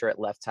Eric Fisher at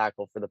left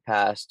tackle for the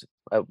past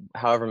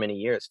however many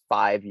years,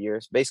 5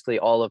 years, basically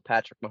all of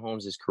Patrick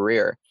Mahomes'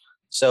 career.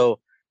 So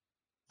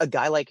a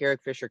guy like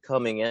Eric Fisher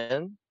coming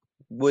in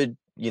would,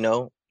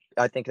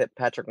 I think that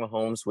Patrick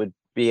Mahomes would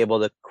be able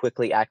to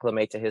quickly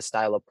acclimate to his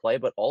style of play.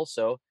 But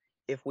also,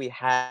 if we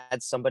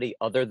had somebody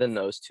other than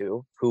those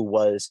two who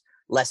was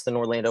less than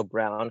Orlando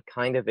Brown,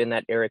 kind of in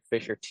that Eric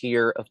Fisher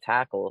tier of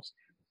tackles,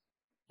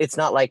 it's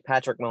not like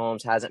Patrick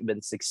Mahomes hasn't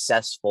been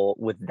successful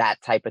with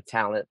that type of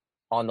talent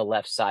on the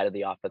left side of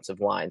the offensive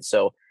line.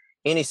 So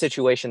any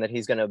situation that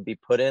he's going to be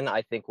put in,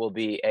 I think will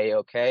be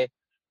A-okay.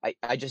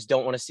 I just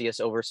don't want to see us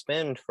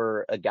overspend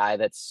for a guy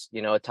that's,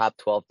 a top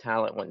 12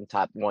 talent when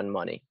top one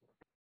money.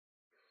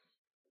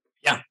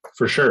 Yeah,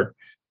 for sure.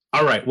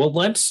 All right. Well,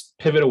 let's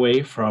pivot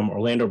away from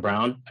Orlando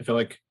Brown. I feel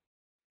like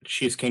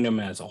Chiefs Kingdom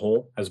as a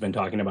whole has been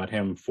talking about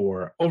him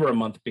for over a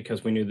month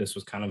because we knew this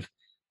was kind of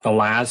the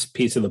last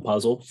piece of the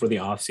puzzle for the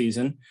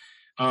offseason.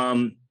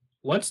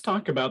 Let's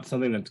talk about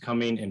something that's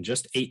coming in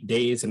just 8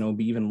 days, and it'll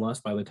be even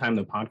less by the time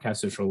the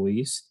podcast is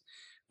released.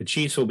 The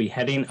Chiefs will be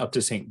heading up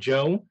to St.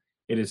 Joe.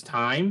 It is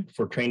time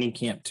for training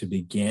camp to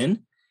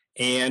begin.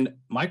 And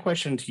my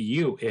question to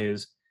you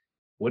is,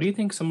 what do you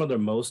think some of the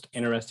most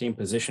interesting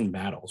position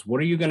battles? What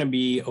are you going to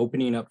be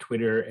opening up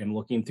Twitter and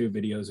looking through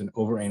videos and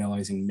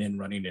overanalyzing men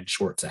running in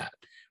shorts at?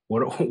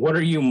 What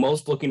are you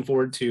most looking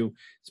forward to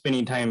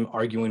spending time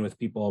arguing with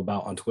people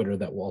about on Twitter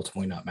that will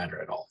ultimately not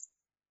matter at all?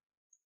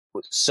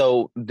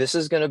 So this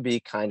is going to be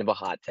kind of a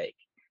hot take.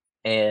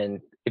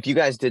 And if you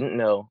guys didn't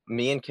know,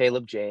 me and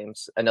Caleb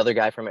James, another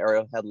guy from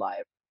Arrowhead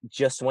Live,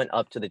 just went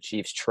up to the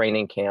Chiefs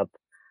training camp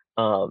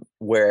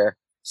where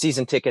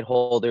season ticket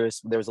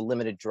holders, there was a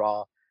limited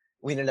draw.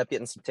 We ended up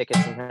getting some tickets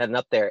and heading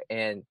up there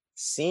and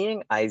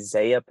seeing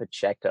Isaiah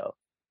Pacheco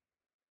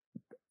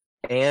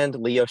and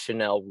Leo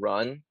Chanel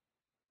run.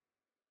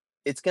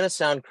 It's going to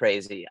sound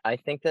crazy. I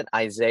think that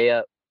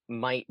Isaiah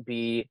might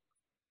be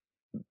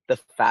the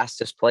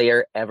fastest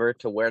player ever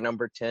to wear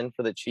number 10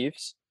 for the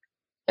Chiefs.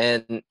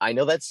 And I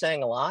know that's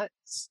saying a lot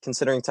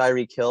considering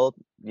Tyreek Hill,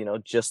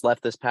 just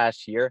left this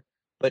past year,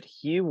 but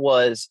he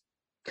was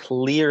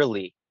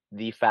clearly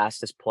the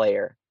fastest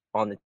player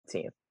on the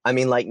team. I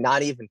mean, like,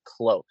 not even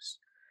close.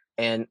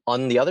 And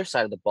on the other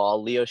side of the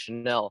ball, Leo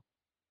Chanel,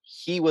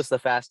 he was the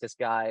fastest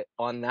guy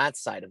on that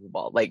side of the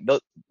ball. Like, the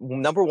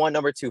number one,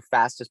 number two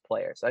fastest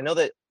players. I know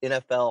that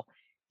NFL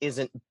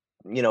isn't,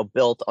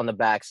 built on the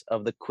backs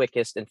of the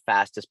quickest and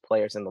fastest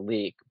players in the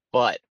league.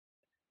 But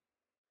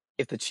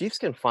if the Chiefs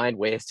can find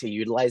ways to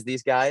utilize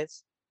these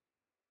guys,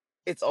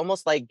 it's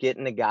almost like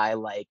getting a guy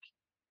like,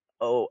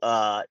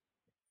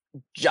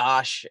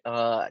 Josh,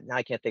 now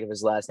I can't think of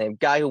his last name,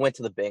 guy who went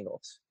to the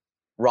Bengals,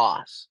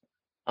 Ross,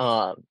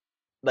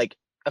 like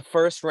a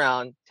first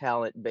round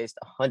talent based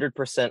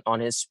 100% on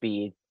his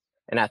speed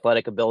and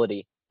athletic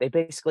ability. They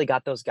basically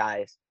got those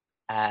guys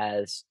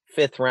as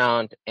 5th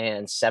round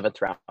and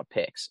 7th round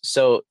picks.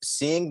 So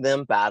seeing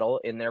them battle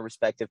in their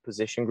respective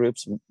position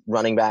groups,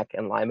 running back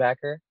and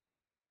linebacker,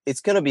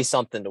 it's going to be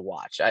something to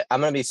watch. I'm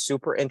going to be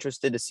super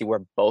interested to see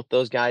where both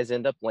those guys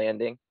end up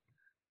landing.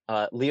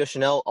 Leo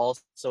Chanel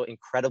also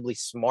incredibly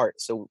smart,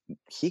 so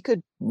he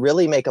could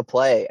really make a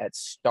play at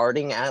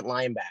starting at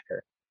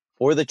linebacker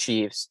for the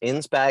Chiefs in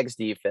Spags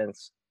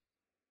defense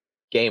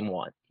game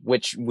one,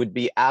 which would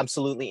be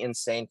absolutely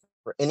insane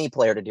for any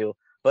player to do,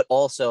 but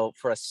also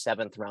for a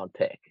 7th round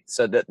pick.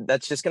 So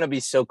that's just going to be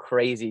so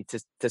crazy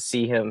to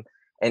see him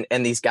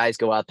and these guys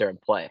go out there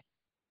and play.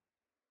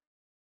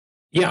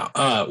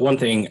 Yeah. One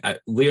thing,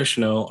 Leo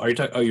Chanel, are you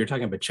talking? Oh, you're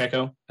talking about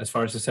Pacheco as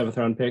far as the 7th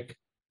round pick?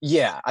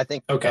 Yeah, I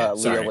think Okay, Leo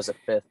sorry. was a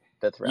fifth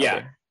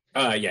Yeah.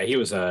 rounder. Yeah, he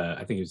was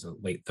I think he was a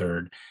late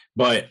third.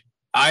 But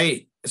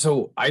I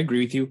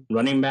agree with you.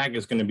 Running back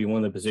is going to be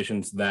one of the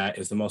positions that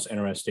is the most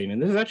interesting.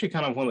 And this is actually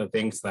kind of one of the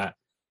things that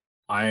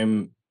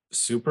I'm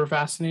super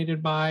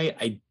fascinated by.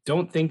 I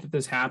don't think that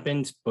this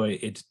happens, but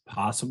it's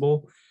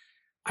possible.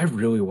 I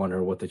really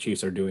wonder what the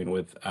Chiefs are doing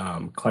with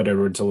Clyde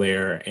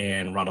Edwards-Helaire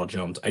and Ronald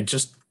Jones. I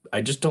just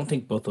don't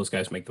think both those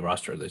guys make the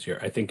roster this year.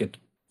 I think it's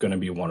going to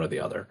be one or the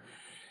other.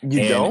 You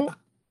And don't?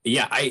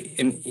 yeah,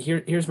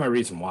 here's my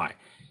reason why.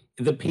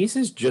 The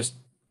pieces just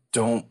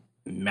don't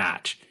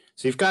match.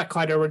 So you've got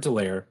Clyde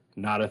Edwards-Helaire,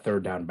 not a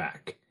third down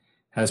back,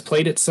 has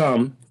played at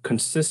some,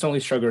 consistently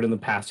struggled in the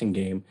passing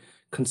game,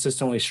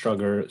 consistently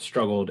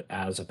struggled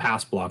as a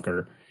pass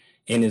blocker,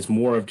 and is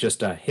more of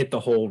just a hit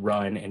the hole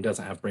run and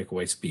doesn't have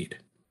breakaway speed.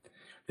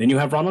 Then you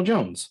have Ronald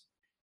Jones,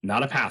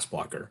 not a pass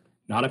blocker,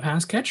 not a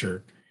pass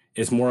catcher,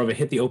 is more of a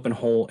hit the open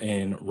hole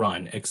and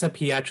run, except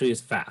he actually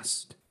is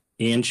fast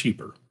and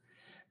cheaper.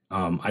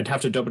 I'd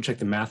have to double check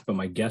the math, but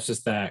my guess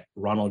is that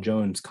Ronald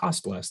Jones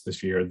cost less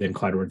this year than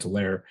Clyde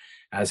Edwards-Helaire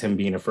as him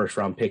being a 1st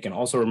round pick. And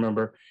also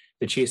remember,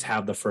 the Chiefs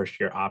have the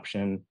 1st year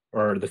option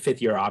or the 5th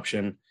year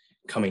option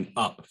coming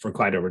up for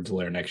Clyde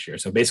Edwards-Helaire next year.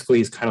 So basically,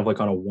 he's kind of like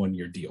on a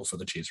 1-year deal for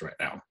the Chiefs right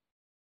now.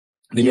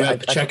 Then you have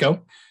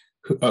Pacheco.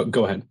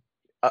 Go ahead.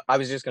 I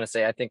was just going to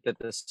say, I think that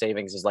the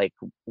savings is like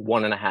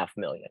 $1.5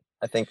 million.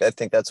 I think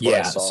that's what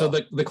I saw. So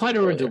the Clyde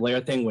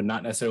Edwards-Helaire thing would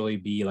not necessarily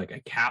be like a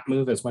cap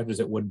move as much as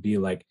it would be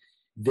like,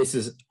 this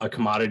is a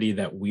commodity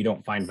that we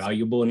don't find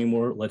valuable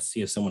anymore. Let's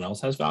see if someone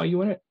else has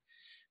value in it.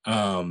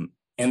 And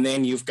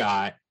then you've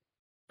got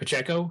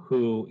Pacheco,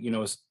 who,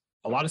 is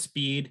a lot of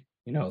speed,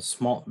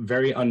 small,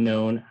 very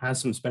unknown,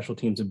 has some special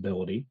teams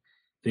ability.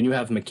 Then you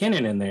have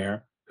McKinnon in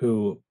there,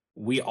 who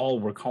we all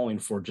were calling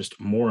for just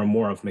more and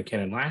more of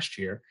McKinnon last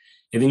year.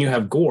 And then you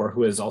have Gore,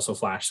 who has also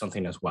flashed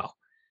something as well.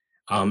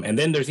 And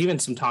then there's even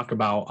some talk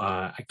about,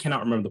 I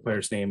cannot remember the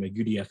player's name, a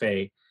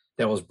UDFA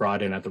that was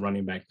brought in at the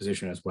running back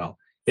position as well.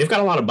 They've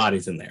got a lot of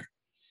bodies in there.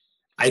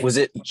 Was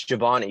it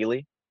Javon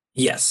Ely?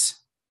 Yes.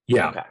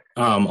 Yeah. Okay.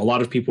 A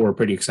lot of people were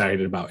pretty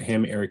excited about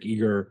him. Eric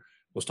Eager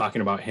was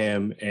talking about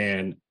him,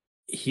 and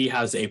he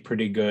has a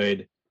pretty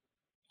good,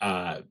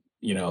 tap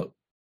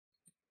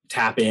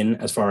in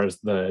as far as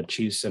the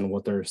Chiefs and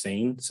what they're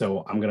saying.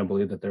 So I'm going to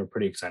believe that they're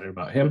pretty excited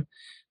about him.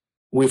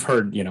 We've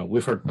heard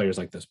players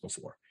like this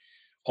before.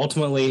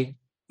 Ultimately,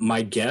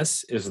 my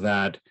guess is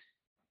that,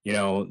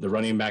 the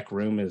running back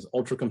room is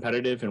ultra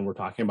competitive and we're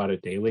talking about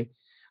it daily.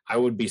 I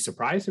would be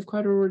surprised if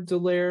Clyde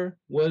Edwards-Helaire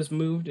was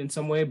moved in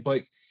some way,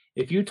 but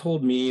if you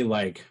told me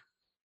like,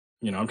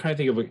 I'm trying to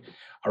think of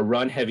a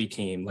run heavy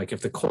team, like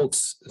if the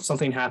Colts,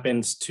 something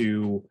happens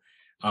to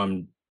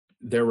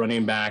their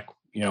running back,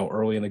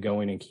 early in the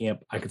going in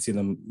camp, I could see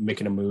them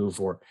making a move.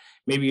 Or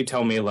maybe you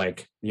tell me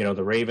like,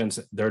 the Ravens,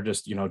 they're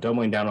just,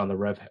 doubling down on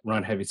the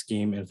run heavy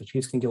scheme. And if the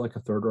Chiefs can get like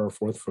a 3rd or a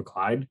 4th for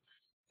Clyde,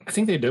 I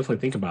think they definitely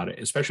think about it,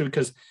 especially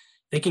because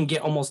they can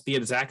get almost the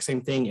exact same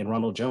thing in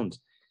Ronald Jones.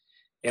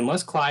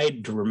 Unless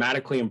Clyde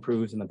dramatically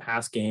improves in the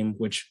pass game,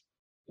 which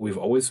we've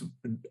always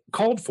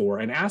called for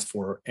and asked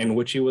for, and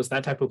which he was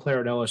that type of player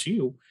at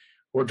LSU,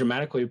 or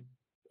dramatically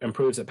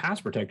improves at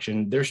pass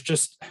protection, there's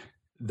just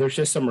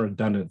some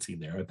redundancy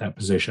there at that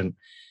position.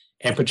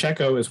 And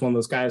Pacheco is one of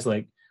those guys,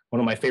 like one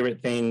of my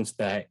favorite things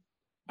that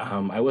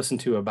I listened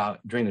to about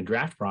during the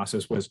draft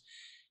process was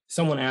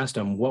someone asked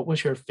him, what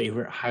was your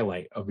favorite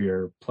highlight of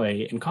your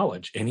play in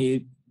college? And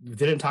he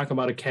didn't talk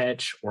about a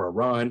catch or a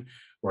run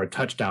or a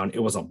touchdown.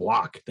 It was a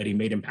block that he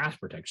made in pass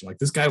protection. Like,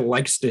 this guy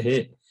likes to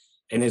hit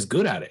and is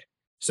good at it.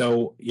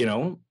 So,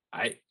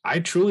 I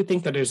truly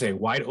think that there's a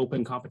wide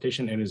open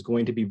competition and is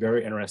going to be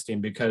very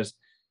interesting because,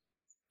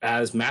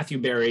 as Matthew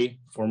Berry,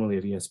 formerly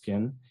of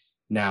ESPN,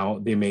 now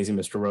the amazing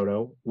Mr.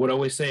 Roto, would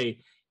always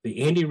say,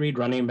 the Andy Reid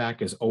running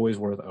back is always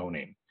worth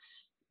owning.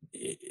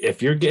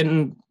 If you're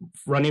getting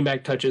running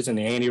back touches in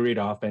the Andy Reid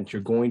offense,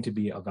 you're going to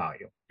be a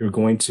value. You're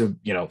going to,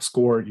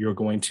 score. You're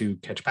going to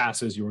catch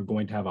passes. You're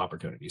going to have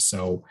opportunities.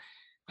 So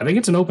I think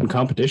it's an open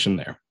competition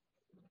there.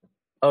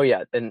 Oh,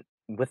 yeah. And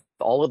with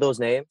all of those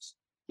names,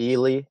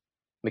 Ely,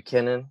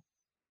 McKinnon,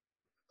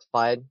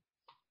 Clyde,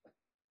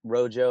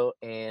 Rojo,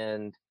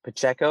 and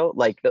Pacheco,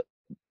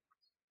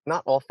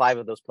 not all 5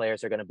 of those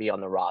players are going to be on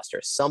the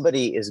roster.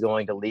 Somebody is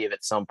going to leave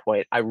at some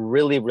point. I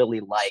really, really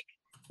like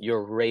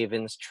your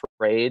Ravens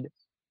trade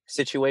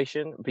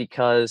situation,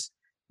 because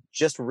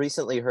just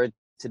recently heard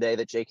today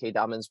that J.K.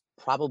 Dobbins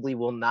probably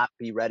will not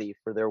be ready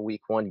for their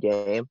week 1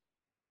 game.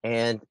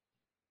 And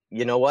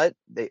you know what?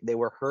 They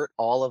were hurt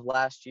all of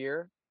last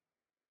year.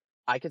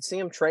 I could see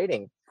him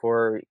trading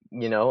for,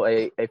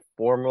 a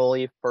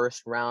formerly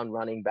first round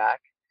running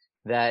back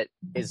that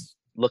is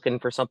looking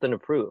for something to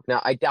prove.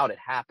 Now, I doubt it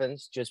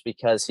happens just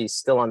because he's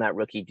still on that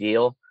rookie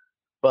deal,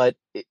 but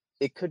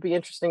it could be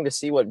interesting to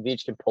see what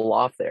Veach can pull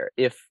off there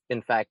if,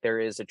 in fact, there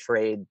is a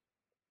trade,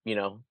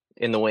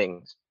 in the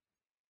wings.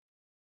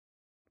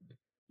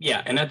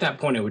 Yeah, and at that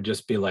point, it would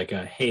just be like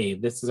hey,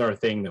 this is our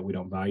thing that we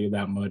don't value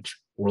that much.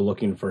 We're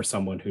looking for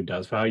someone who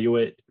does value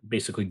it,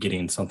 basically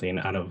getting something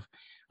out of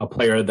a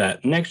player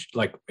that next,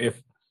 like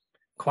if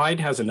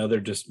Clyde has another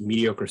just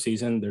mediocre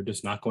season, they're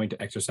just not going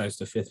to exercise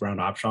the 5th-round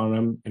option on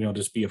him, and he'll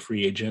just be a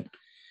free agent,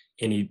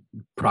 and he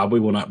probably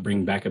will not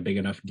bring back a big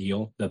enough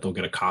deal that they'll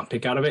get a comp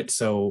pick out of it.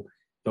 So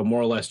they'll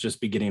more or less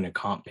just be getting a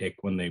comp pick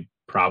when they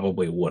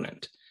probably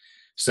wouldn't.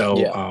 So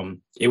Yeah.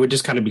 it would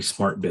just kind of be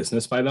smart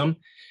business by them.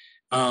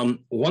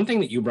 One thing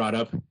that you brought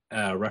up,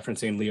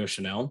 referencing Leo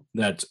Chanel,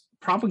 that's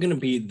probably going to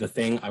be the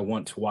thing I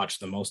want to watch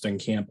the most in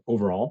camp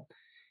overall,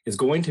 is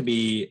going to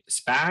be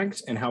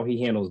Spags and how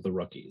he handles the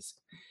rookies.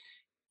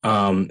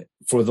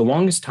 For the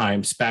longest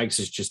time, Spags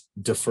has just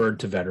deferred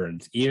to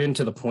veterans, even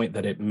to the point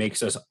that it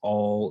makes us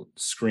all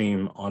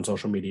scream on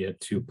social media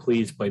to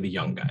please play the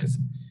young guys.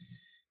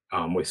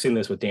 We've seen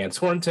this with Dan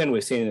Sorensen.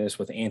 We've seen this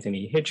with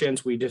Anthony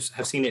Hitchens. We just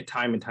have seen it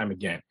time and time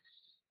again.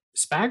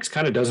 Spags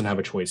kind of doesn't have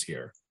a choice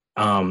here.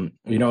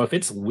 If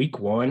it's week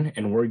 1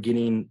 and we're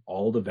getting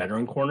all the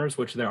veteran corners,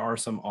 which there are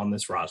some on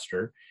this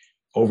roster,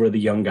 over the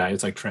young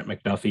guys like Trent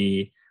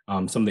McDuffie,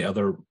 some of the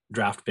other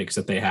draft picks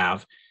that they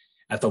have,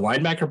 at the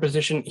linebacker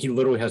position, he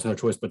literally has no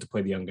choice but to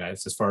play the young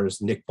guys, as far as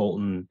Nick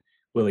Bolton,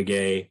 Willie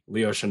Gay,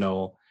 Leo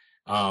Chanel,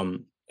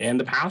 and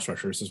the pass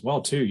rushers as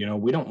well, too.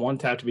 We don't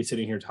want to have to be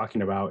sitting here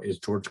talking about, is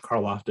George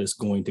Karlaftis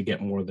going to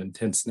get more than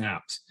 10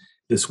 snaps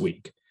this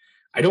week?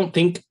 I don't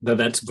think that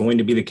that's going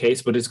to be the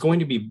case, but it's going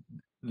to be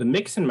the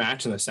mix and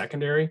match in the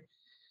secondary.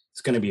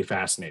 It's going to be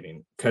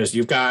fascinating because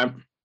you've got,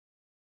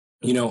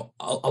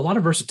 a lot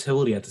of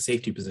versatility at the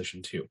safety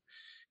position, too.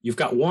 You've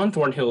got Juan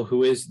Thornhill,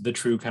 who is the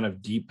true kind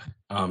of deep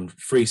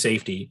free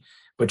safety,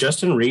 but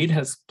Justin Reed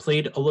has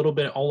played a little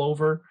bit all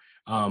over.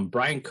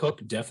 Brian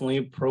Cook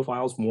definitely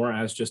profiles more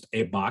as just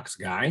a box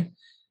guy.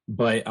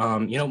 But,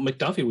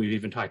 McDuffie, we've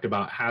even talked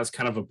about, has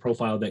kind of a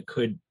profile that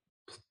could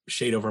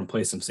shade over and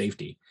play some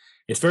safety.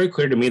 It's very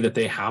clear to me that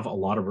they have a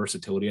lot of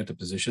versatility at the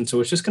position.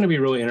 So it's just going to be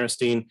really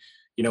interesting.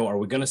 Are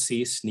we going to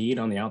see Snead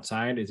on the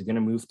outside? Is he going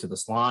to move to the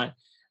slot?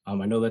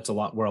 I know that's a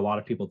lot where a lot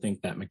of people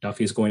think that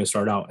McDuffie is going to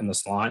start out in the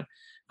slot.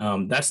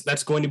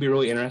 That's going to be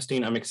really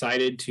interesting. I'm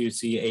excited to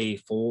see a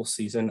full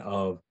season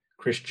of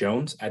Chris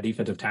Jones at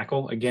defensive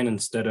tackle again,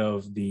 instead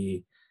of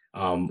the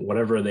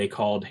whatever they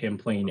called him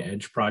playing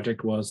edge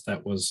project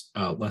that was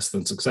less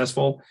than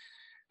successful.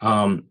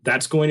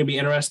 That's going to be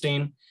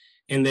interesting.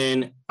 And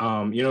then,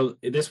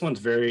 this one's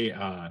very,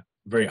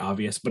 very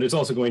obvious, but it's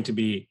also going to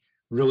be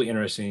really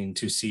interesting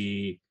to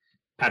see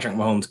Patrick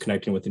Mahomes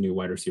connecting with the new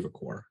wide receiver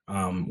core.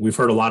 We've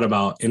heard a lot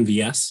about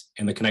MVS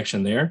and the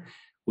connection there.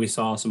 We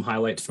saw some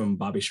highlights from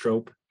Bobby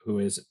Strope, who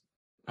is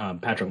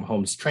Patrick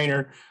Mahomes'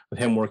 trainer, with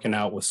him working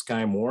out with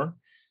Sky Moore.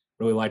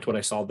 Really liked what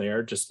I saw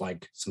there, just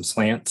like some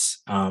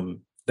slants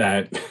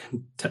that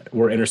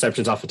were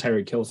interceptions off of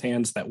Tyreek Hill's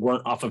hands that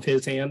weren't off of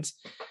his hands.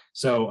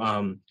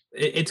 So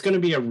it's going to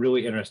be a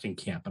really interesting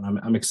camp, and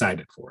I'm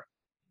excited for it.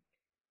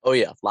 Oh,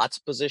 yeah. Lots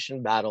of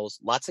position battles,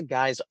 lots of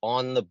guys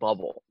on the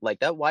bubble. Like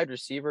that wide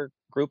receiver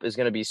group is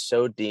going to be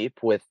so deep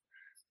with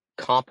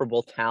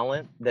comparable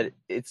talent that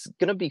it's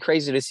going to be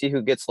crazy to see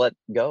who gets let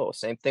go.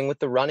 Same thing with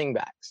the running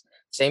backs.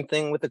 Same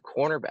thing with the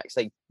cornerbacks.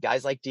 Like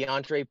guys like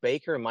DeAndre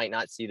Baker might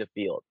not see the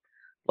field.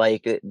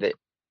 Like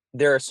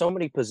there are so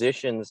many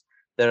positions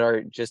that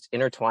are just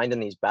intertwined in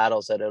these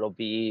battles that it'll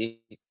be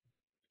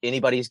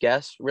anybody's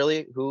guess,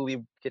 really, who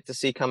we get to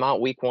see come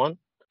out week 1.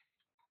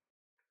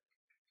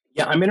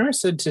 Yeah, I'm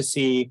interested to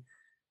see.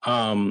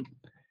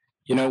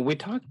 We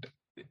talked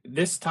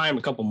this time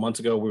a couple months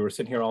ago. We were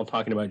sitting here all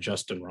talking about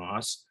Justin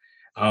Ross.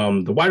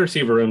 The wide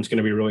receiver room is going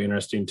to be really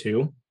interesting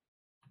too.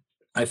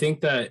 I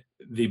think that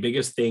the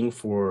biggest thing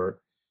for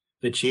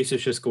the Chiefs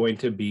is just going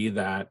to be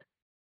that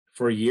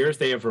for years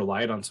they have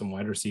relied on some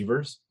wide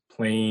receivers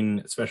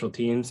playing special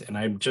teams, and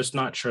I'm just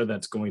not sure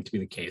that's going to be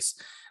the case.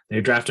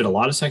 They've drafted a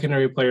lot of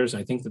secondary players.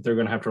 I think that they're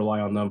going to have to rely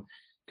on them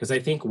because I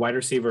think wide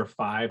receiver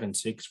 5 and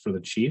 6 for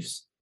the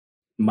Chiefs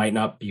might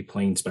not be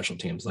playing special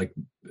teams. Like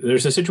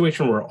there's a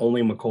situation where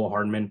only McCole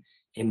Hardman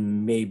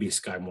and maybe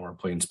Sky Moore are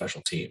playing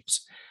special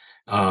teams.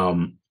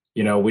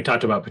 We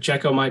talked about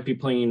Pacheco might be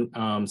playing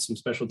some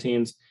special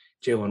teams.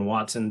 Jalen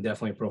Watson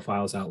definitely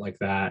profiles out like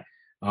that.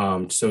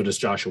 So does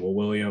Joshua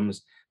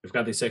Williams. They've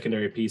got these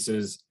secondary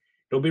pieces.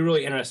 It'll be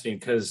really interesting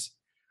because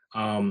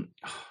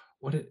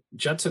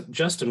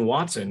Justin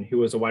Watson, who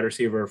was a wide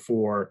receiver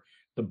for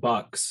the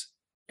Bucks,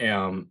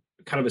 kind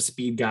of a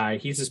speed guy.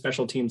 He's a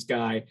special teams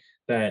guy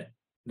that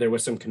there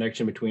was some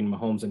connection between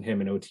Mahomes and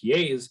him in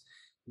OTAs.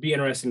 Be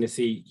interesting to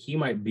see. He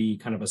might be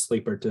kind of a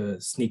sleeper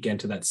to sneak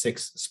into that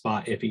sixth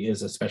spot if he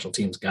is a special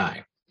teams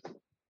guy.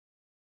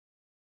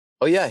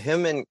 Oh yeah,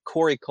 him and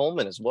Corey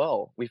Coleman as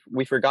well.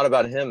 We forgot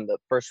about him, the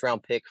first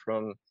round pick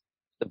from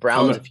the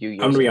Browns a few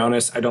years I'm gonna be ago.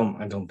 honest. I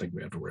don't think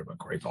we have to worry about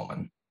Corey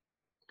Coleman.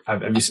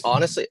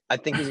 Honestly, I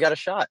think he's got a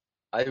shot.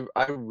 I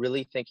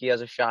really think he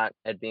has a shot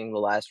at being the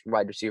last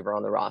wide receiver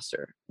on the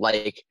roster.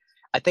 Like,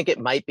 I think it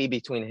might be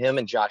between him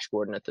and Josh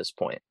Gordon at this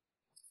point.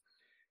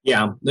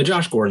 Yeah, the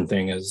Josh Gordon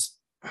thing is,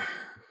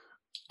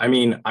 I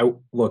mean, I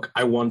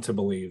want to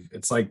believe.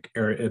 It's like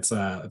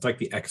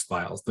the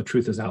X-Files. The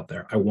truth is out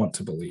there. I want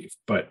to believe,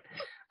 but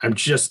I'm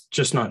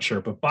just not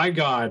sure. But by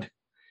God,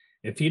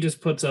 if he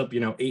just puts up,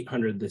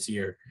 800 this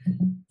year,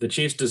 the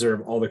Chiefs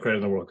deserve all the credit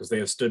in the world because they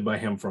have stood by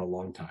him for a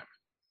long time.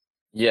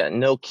 Yeah,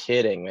 no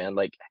kidding, man.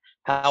 Like,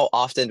 how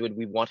often would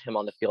we want him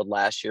on the field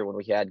last year when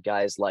we had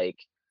guys like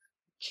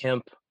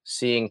Kemp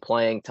seeing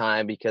playing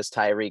time because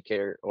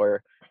Tyreek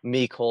or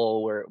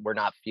Mecole were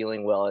not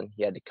feeling well and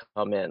he had to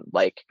come in?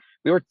 Like,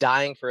 we were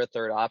dying for a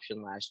third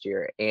option last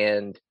year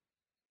and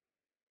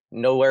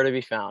nowhere to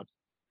be found.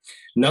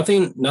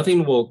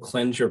 Nothing will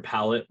cleanse your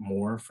palate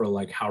more for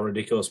like how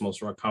ridiculous most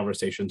of our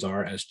conversations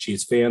are as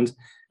Chiefs fans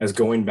as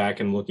going back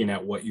and looking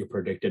at what you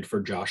predicted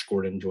for Josh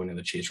Gordon joining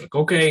the Chiefs. Like,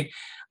 okay,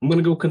 I'm going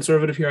to go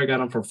conservative here. I got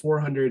him for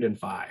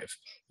 405.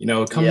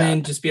 Come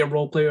in, just be a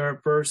role player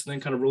at first, and then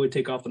kind of really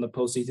take off in the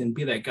postseason.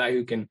 Be that guy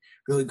who can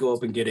really go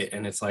up and get it.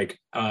 And it's like,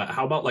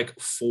 how about like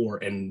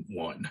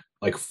 4-1,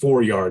 like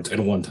 4 yards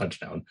and 1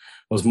 touchdown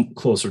was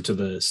closer to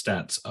the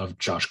stats of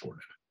Josh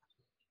Gordon.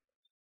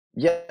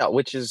 Yeah,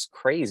 which is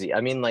crazy.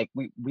 I mean, like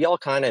we all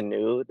kind of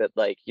knew that,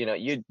 like, you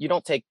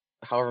don't take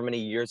however many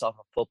years off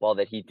of football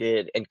that he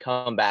did and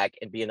come back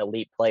and be an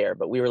elite player.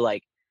 But we were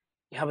like,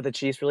 yeah, but the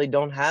Chiefs really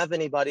don't have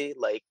anybody.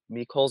 Like,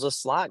 Mecole's a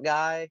slot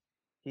guy.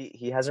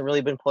 He hasn't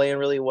really been playing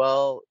really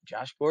well.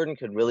 Josh Gordon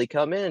could really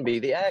come in and be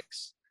the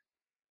X.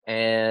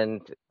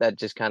 And that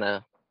just kind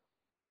of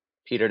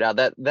petered out.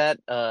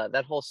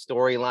 That whole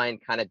storyline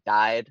kind of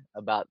died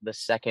about the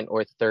second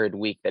or third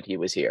week that he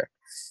was here.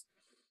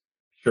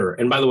 Sure.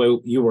 And by the way,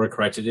 you were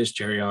correct. It is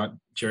Jerrion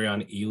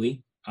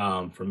Ealy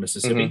from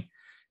Mississippi.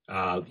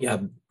 Yeah,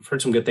 I've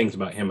heard some good things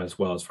about him as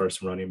well as far as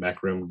the running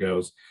back room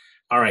goes.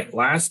 All right,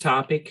 last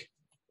topic.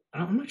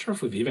 I'm not sure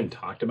if we've even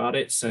talked about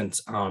it since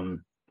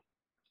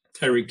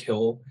Tyreek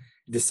Hill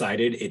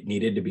decided it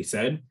needed to be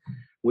said,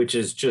 which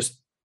is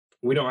just,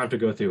 we don't have to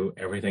go through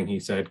everything he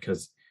said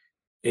because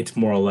it's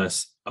more or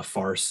less a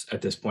farce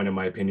at this point, in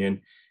my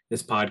opinion,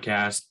 this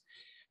podcast.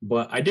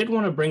 But I did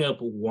want to bring up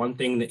one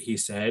thing that he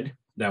said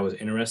that was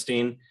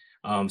interesting.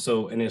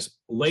 So in his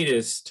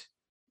latest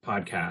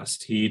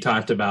podcast, he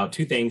talked about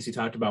 2 things. He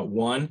talked about,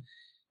 one,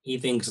 he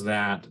thinks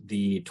that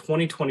the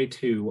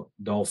 2022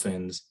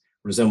 Dolphins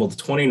resemble the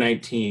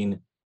 2019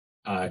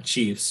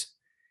 Chiefs.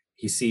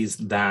 He sees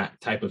that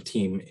type of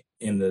team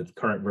in the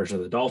current version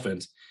of the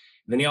Dolphins.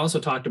 And then he also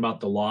talked about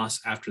the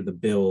loss after the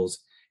Bills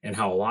and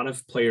how a lot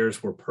of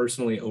players were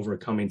personally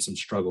overcoming some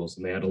struggles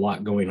and they had a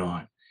lot going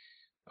on.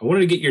 I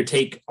wanted to get your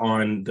take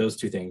on those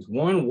 2 things.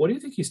 One, what do you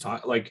think he's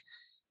talking like?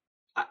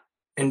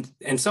 And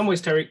in some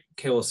ways, Tyreek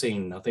Hill is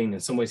saying nothing. In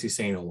some ways, he's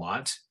saying a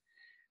lot.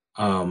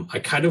 I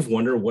kind of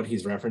wonder what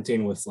he's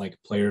referencing with like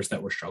players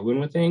that were struggling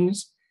with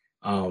things.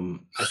 I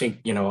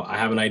think, I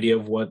have an idea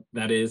of what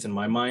that is in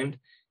my mind.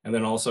 And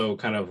then also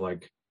kind of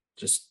like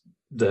just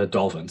the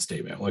Dolphin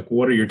statement. Like,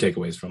 what are your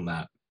takeaways from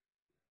that?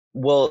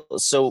 Well,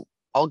 so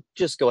I'll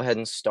just go ahead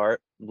and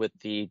start with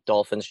the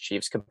Dolphins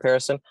Chiefs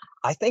comparison.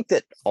 I think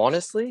that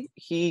honestly,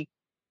 he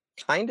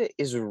kind of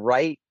is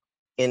right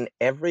in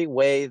every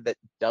way that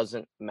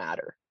doesn't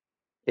matter,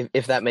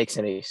 if that makes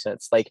any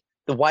sense. Like,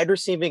 the wide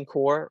receiving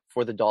core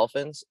for the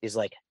Dolphins is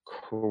like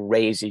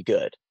crazy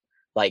good.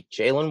 Like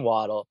Jalen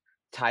Waddle,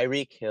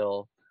 Tyreek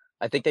Hill.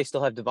 I think they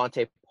still have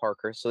Devontae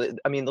Parker. So,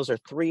 I mean, those are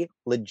 3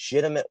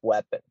 legitimate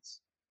weapons.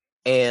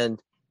 And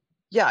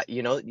yeah,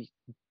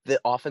 the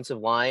offensive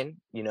line,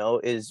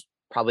 is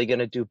probably going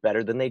to do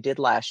better than they did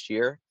last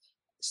year.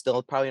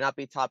 Still probably not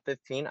be top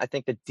 15. I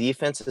think the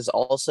defense has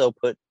also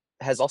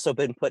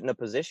been put in a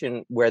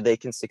position where they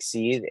can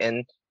succeed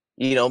and,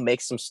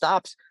 make some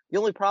stops. The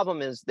only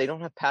problem is they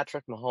don't have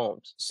Patrick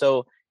Mahomes.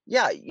 So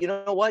yeah, you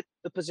know what?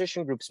 The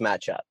position groups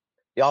match up.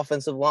 The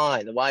offensive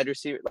line, the wide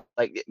receiver,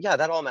 like, yeah,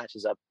 that all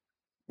matches up.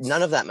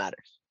 None of that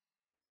matters.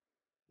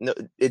 No,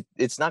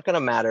 it's not going to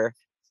matter.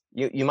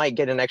 You might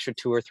get an extra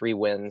 2 or 3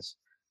 wins.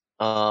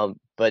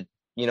 But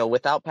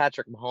without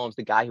Patrick Mahomes,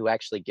 the guy who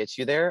actually gets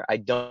you there, I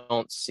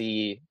don't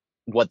see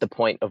what the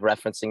point of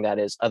referencing that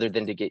is other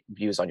than to get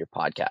views on your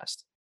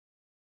podcast.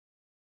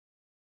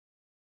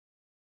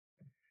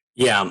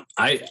 Yeah,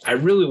 I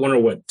really wonder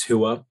what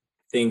Tua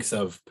thinks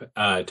of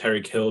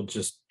Tyreek Hill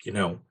just,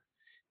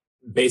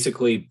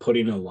 basically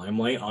putting a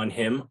limelight on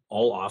him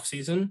all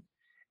offseason.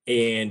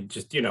 And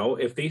just,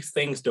 if these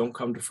things don't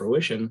come to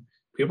fruition,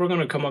 people are going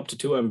to come up to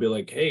Tua and be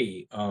like,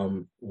 hey,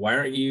 why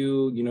aren't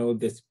you,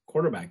 this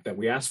quarterback that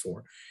we asked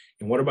for?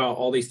 And what about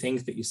all these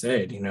things that you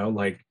said,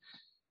 like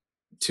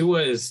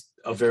Tua is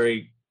a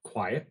very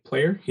quiet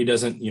player. He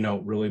doesn't,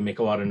 really make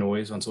a lot of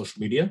noise on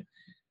social media.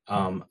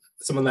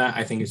 Some of that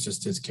I think is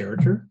just his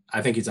character.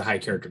 I think he's a high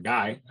character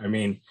guy. I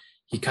mean,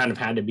 he kind of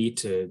had to be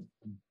to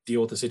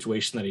deal with the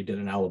situation that he did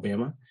in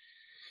Alabama.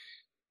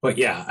 But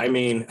yeah, I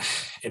mean,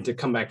 and to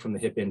come back from the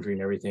hip injury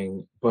and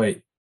everything. But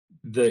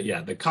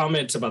the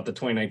comments about the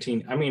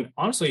 2019, I mean,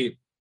 honestly,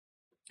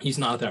 he's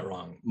not that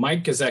wrong.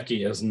 Mike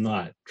Gesicki is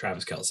not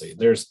Travis Kelce.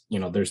 There's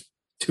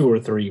two or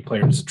three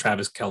players at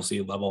Travis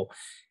Kelce level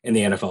in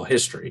the NFL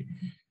history.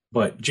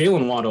 But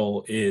Jalen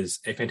Waddle is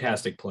a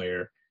fantastic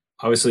player.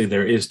 Obviously,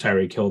 there is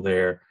Tyreek Hill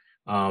there.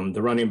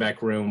 The running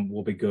back room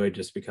will be good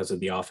just because of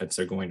the offense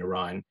they're going to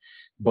run.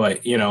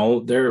 But,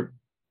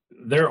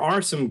 there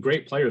are some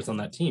great players on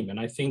that team. And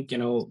I think,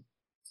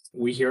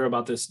 we hear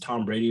about this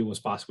Tom Brady was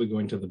possibly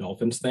going to the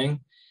Dolphins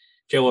thing.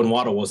 Jalen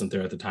Waddle wasn't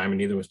there at the time, and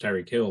neither was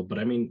Tyreek Hill. But,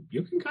 I mean,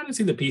 you can kind of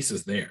see the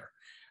pieces there.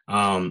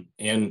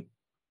 And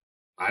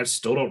I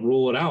still don't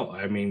rule it out.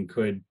 I mean,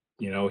 could,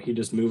 he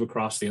just move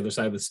across the other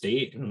side of the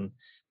state and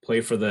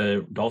play for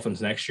the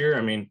Dolphins next year?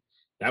 I mean,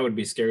 that would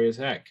be scary as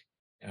heck,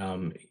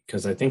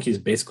 because I think he's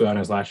basically on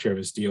his last year of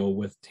his deal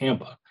with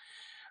Tampa.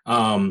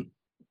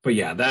 But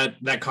yeah,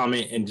 that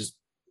comment and just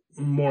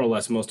more or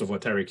less most of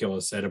what Tyreek Hill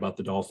has said about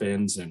the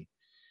Dolphins and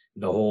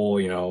the whole,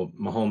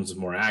 Mahomes is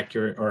more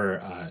accurate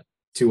or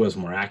Tua's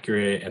more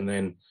accurate. And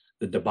then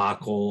the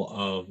debacle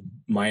of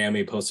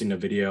Miami posting a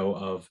video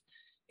of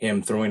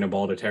him throwing a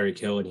ball to Tyreek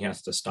Hill and he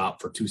has to stop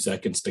for 2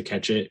 seconds to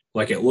catch it.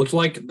 Like it looked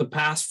like the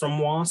pass from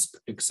Wasp,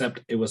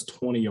 except it was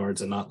 20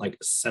 yards and not like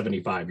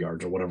 75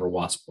 yards or whatever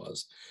Wasp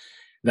was.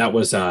 That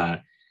was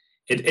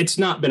it's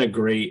not been a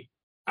great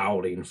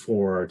outing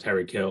for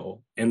Tyreek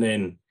Hill. And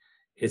then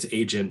his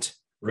agent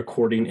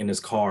recording in his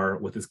car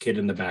with his kid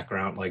in the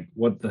background. Like,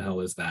 what the hell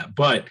is that?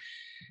 But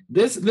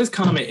this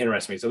comment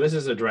interests me. So this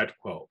is a direct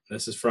quote.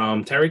 This is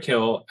from Tyreek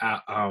Hill,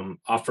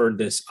 offered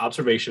this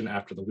observation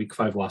after the Week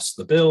 5 loss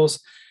to the Bills.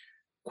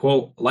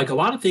 Quote, like a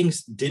lot of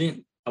things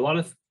didn't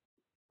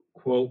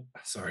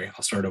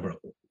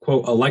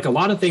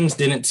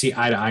see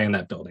eye to eye in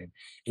that building.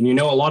 And,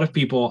 a lot of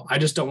people, I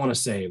just don't want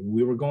to say,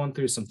 we were going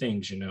through some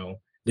things,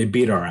 they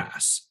beat our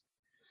ass.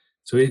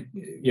 So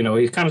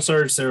he kind of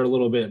starts there a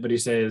little bit, but he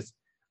says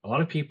a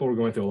lot of people were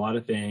going through a lot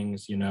of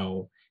things,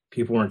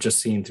 people weren't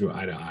just seeing through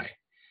eye to eye.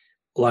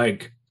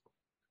 Like,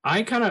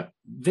 I don't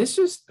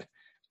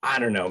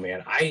know,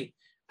 man.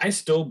 I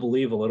still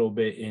believe a little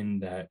bit in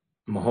that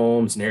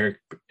Mahomes and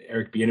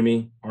Eric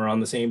Bieniemy are on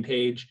the same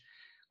page.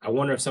 I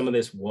wonder if some of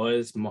this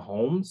was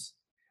Mahomes.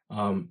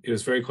 It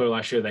was very clear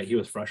last year that he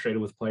was frustrated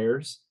with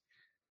players.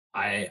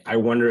 I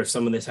wonder if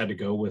some of this had to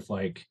go with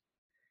like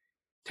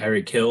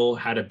Tyreek Hill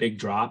had a big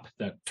drop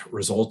that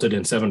resulted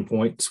in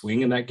 7-point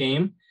swing in that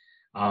game.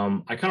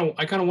 I kind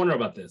of wonder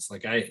about this.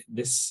 Like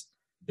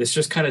this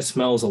just kind of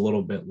smells a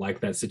little bit like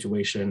that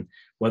situation,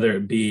 whether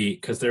it be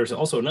because there's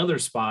also another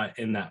spot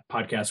in that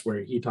podcast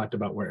where he talked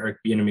about where Eric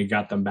Bieniemy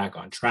got them back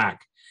on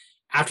track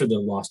after the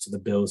loss to the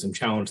Bills and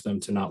challenged them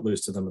to not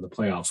lose to them in the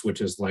playoffs,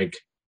 which is like,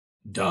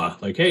 duh.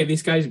 Like, hey,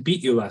 these guys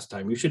beat you last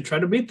time. You should try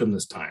to beat them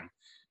this time.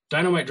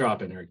 Dynamite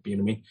drop in, Eric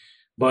Bieniemy.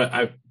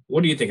 But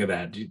what do you think of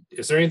that?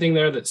 Is there anything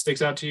there that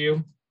sticks out to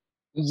you?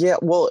 Yeah,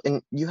 well,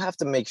 and you have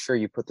to make sure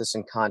you put this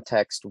in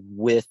context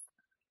with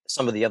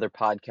some of the other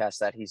podcasts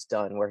that he's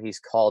done where he's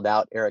called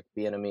out Eric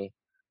Bieniemy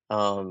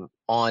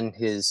on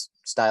his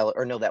style.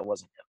 Or no, that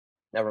wasn't him.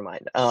 Never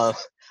mind. I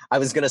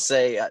was going to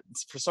say,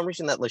 for some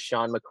reason, that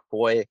LaShawn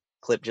McCoy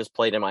clip just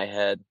played in my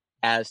head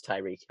as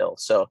Tyreek Hill.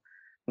 So,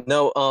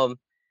 no,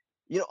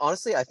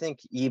 honestly, I think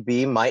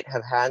EB might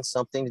have had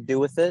something to do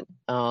with it.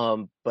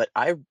 But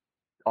I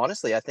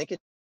think it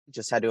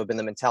just had to have been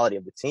the mentality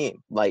of the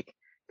team. Like,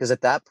 because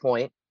at that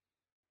point,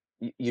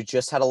 you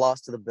just had a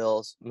loss to the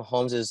Bills.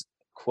 Mahomes is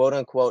quote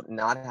unquote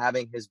not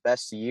having his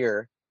best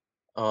year,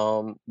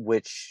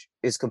 which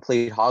is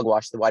complete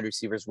hogwash. The wide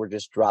receivers were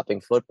just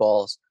dropping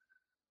footballs.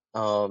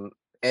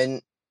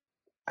 And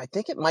I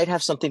think it might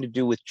have something to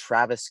do with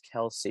Travis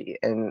Kelce.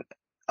 And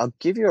I'll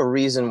give you a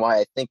reason why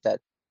I think that.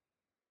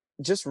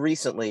 Just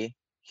recently,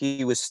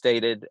 he was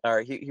stated,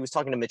 or he was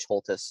talking to Mitch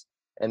Holthus,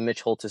 and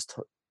Mitch Holthus,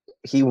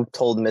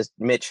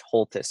 Mitch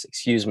Holthus,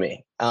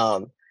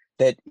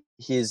 that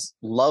his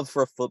love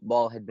for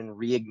football had been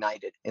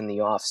reignited in the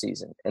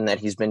offseason and that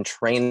he's been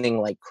training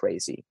like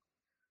crazy.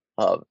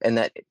 And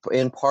that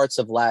in parts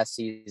of last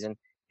season,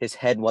 his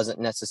head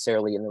wasn't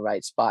necessarily in the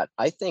right spot.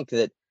 I think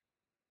that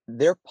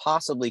there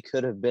possibly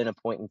could have been a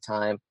point in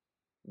time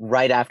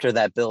right after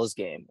that Bills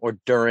game or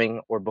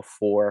during or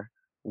before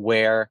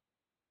where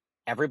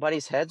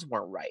everybody's heads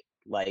weren't right.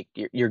 Like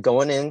you're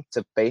going in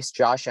to face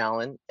Josh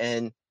Allen,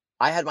 and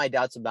I had my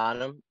doubts about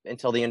him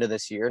until the end of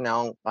this year.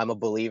 Now I'm a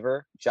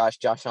believer. Josh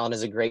Allen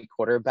is a great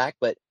quarterback,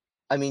 but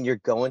I mean, you're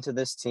going to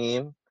this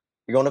team,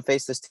 you're going to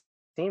face this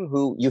team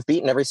who you've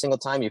beaten every single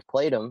time you've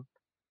played them,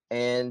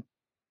 and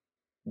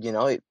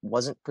it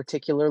wasn't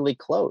particularly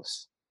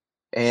close.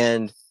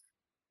 And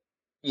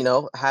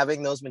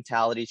having those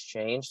mentalities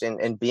changed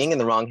and being in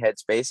the wrong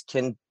headspace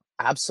can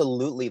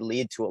absolutely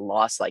lead to a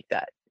loss like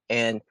that.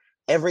 And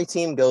every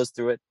team goes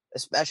through it,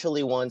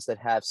 especially ones that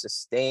have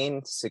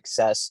sustained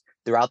success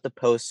throughout the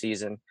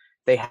postseason.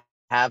 They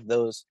have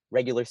those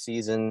regular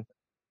season,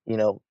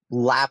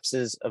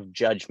 lapses of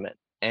judgment.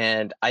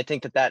 And I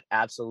think that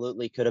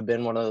absolutely could have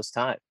been one of those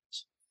times.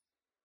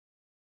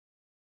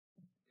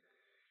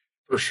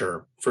 For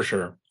sure. For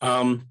sure.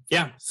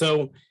 Yeah.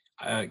 So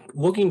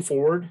looking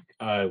forward,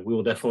 we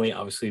will definitely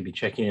obviously be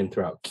checking in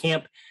throughout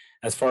camp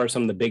as far as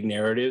some of the big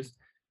narratives.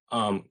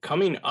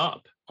 Coming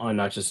up on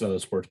Not Just Another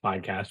Sports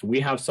Podcast, we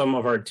have some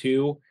of our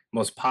 2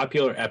 most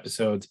popular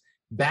episodes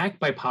back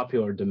by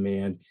popular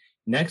demand.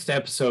 Next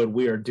episode,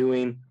 we are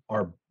doing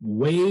our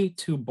way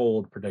too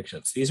bold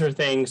predictions. These are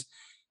things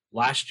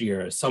last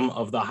year. Some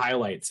of the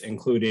highlights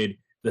included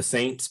the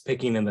Saints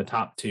picking in the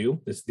top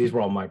 2. These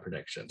were all my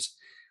predictions.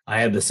 I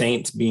had the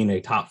Saints being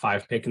a top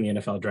 5 pick in the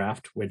NFL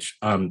draft, which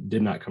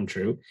did not come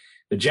true.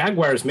 The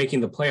Jaguars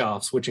making the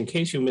playoffs, which in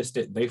case you missed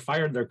it, they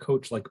fired their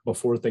coach like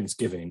before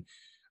Thanksgiving.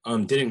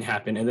 Didn't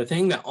happen. And the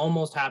thing that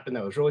almost happened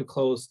that was really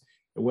close,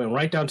 it went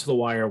right down to the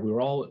wire. We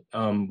were all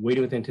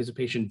waiting with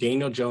anticipation.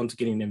 Daniel Jones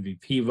getting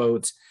MVP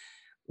votes,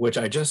 which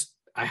I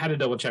had to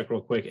double check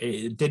real quick.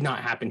 It did not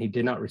happen. He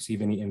did not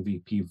receive any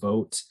MVP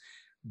votes,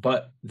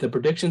 but the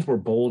predictions were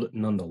bold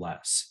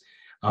nonetheless.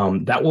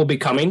 That will be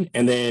coming.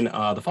 And then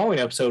the following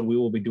episode, we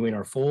will be doing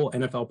our full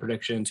NFL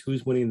predictions,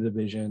 who's winning the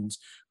divisions,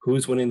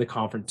 who's winning the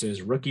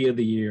conferences, rookie of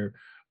the year.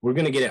 We're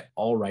going to get it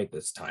all right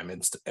this time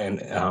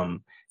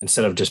and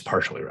instead of just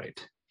partially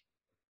right.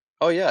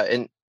 Oh, yeah.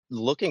 And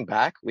looking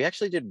back, we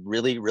actually did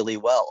really, really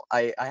well.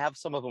 I have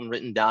some of them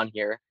written down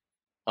here.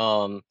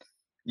 You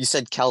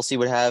said Kelce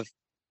would have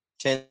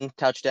 10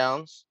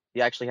 touchdowns.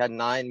 He actually had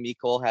 9.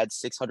 Mecole had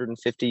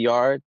 650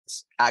 yards.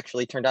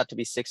 Actually turned out to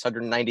be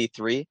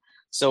 693.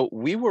 So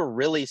we were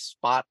really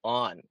spot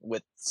on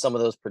with some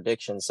of those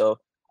predictions. So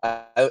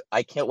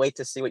I can't wait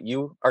to see what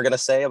you are going to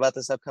say about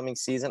this upcoming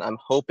season. I'm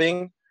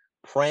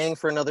praying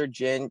for another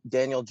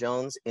Daniel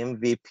Jones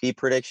MVP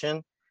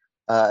prediction.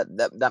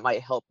 That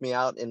might help me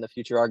out in the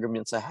future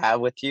arguments I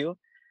have with you.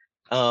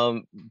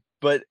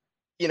 But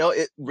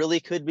it really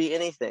could be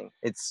anything.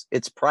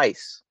 It's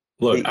Price.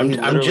 Look,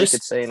 I'm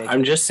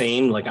just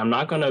saying, like, I'm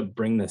not going to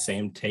bring the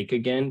same take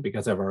again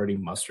because I've already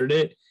mustered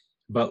it.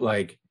 But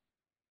like,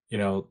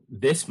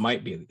 this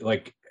might be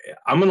like,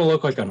 I'm going to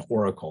look like an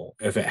oracle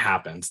if it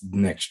happens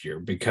next year,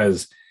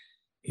 because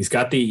he's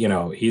got the,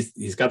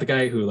 he's got the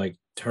guy who like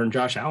turned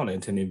Josh Allen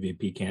into an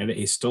MVP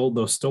candidate.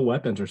 Those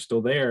weapons are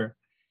still there.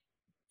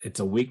 It's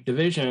a weak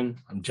division.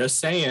 I'm just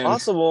saying.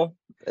 Possible.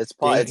 It's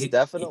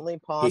definitely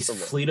possible.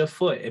 He's fleet of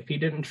foot. If he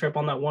didn't trip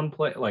on that one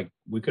play, like,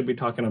 we could be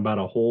talking about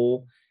a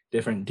whole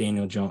different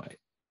Daniel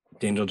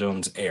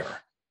Jones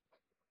era.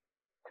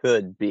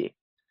 Could be.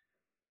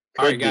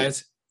 All right,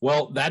 guys.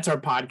 Well, that's our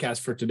podcast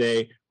for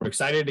today. We're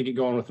excited to get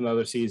going with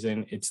another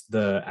season.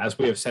 As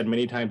we have said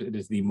many times, it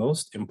is the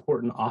most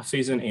important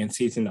offseason and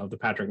season of the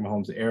Patrick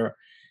Mahomes era.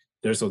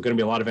 There's going to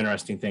be a lot of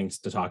interesting things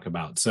to talk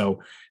about.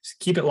 So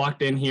keep it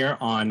locked in here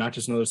on Not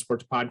Just Another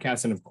Sports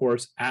Podcast, and of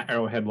course at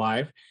Arrowhead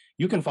Live.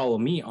 You can follow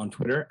me on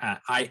Twitter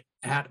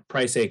at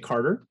Price A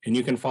Carter, and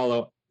you can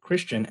follow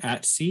Christian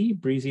at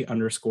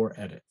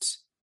 @CBreezy_edits.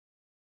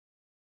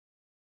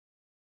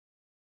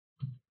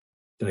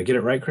 Did I get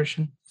it right,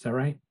 Christian? Is that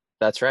right?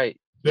 That's right.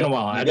 It's been a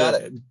while. I got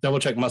it. Double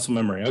check muscle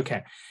memory.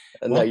 Okay.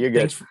 No, you're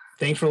good.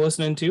 Thanks for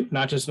listening to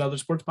Not Just Another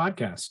Sports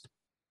Podcast.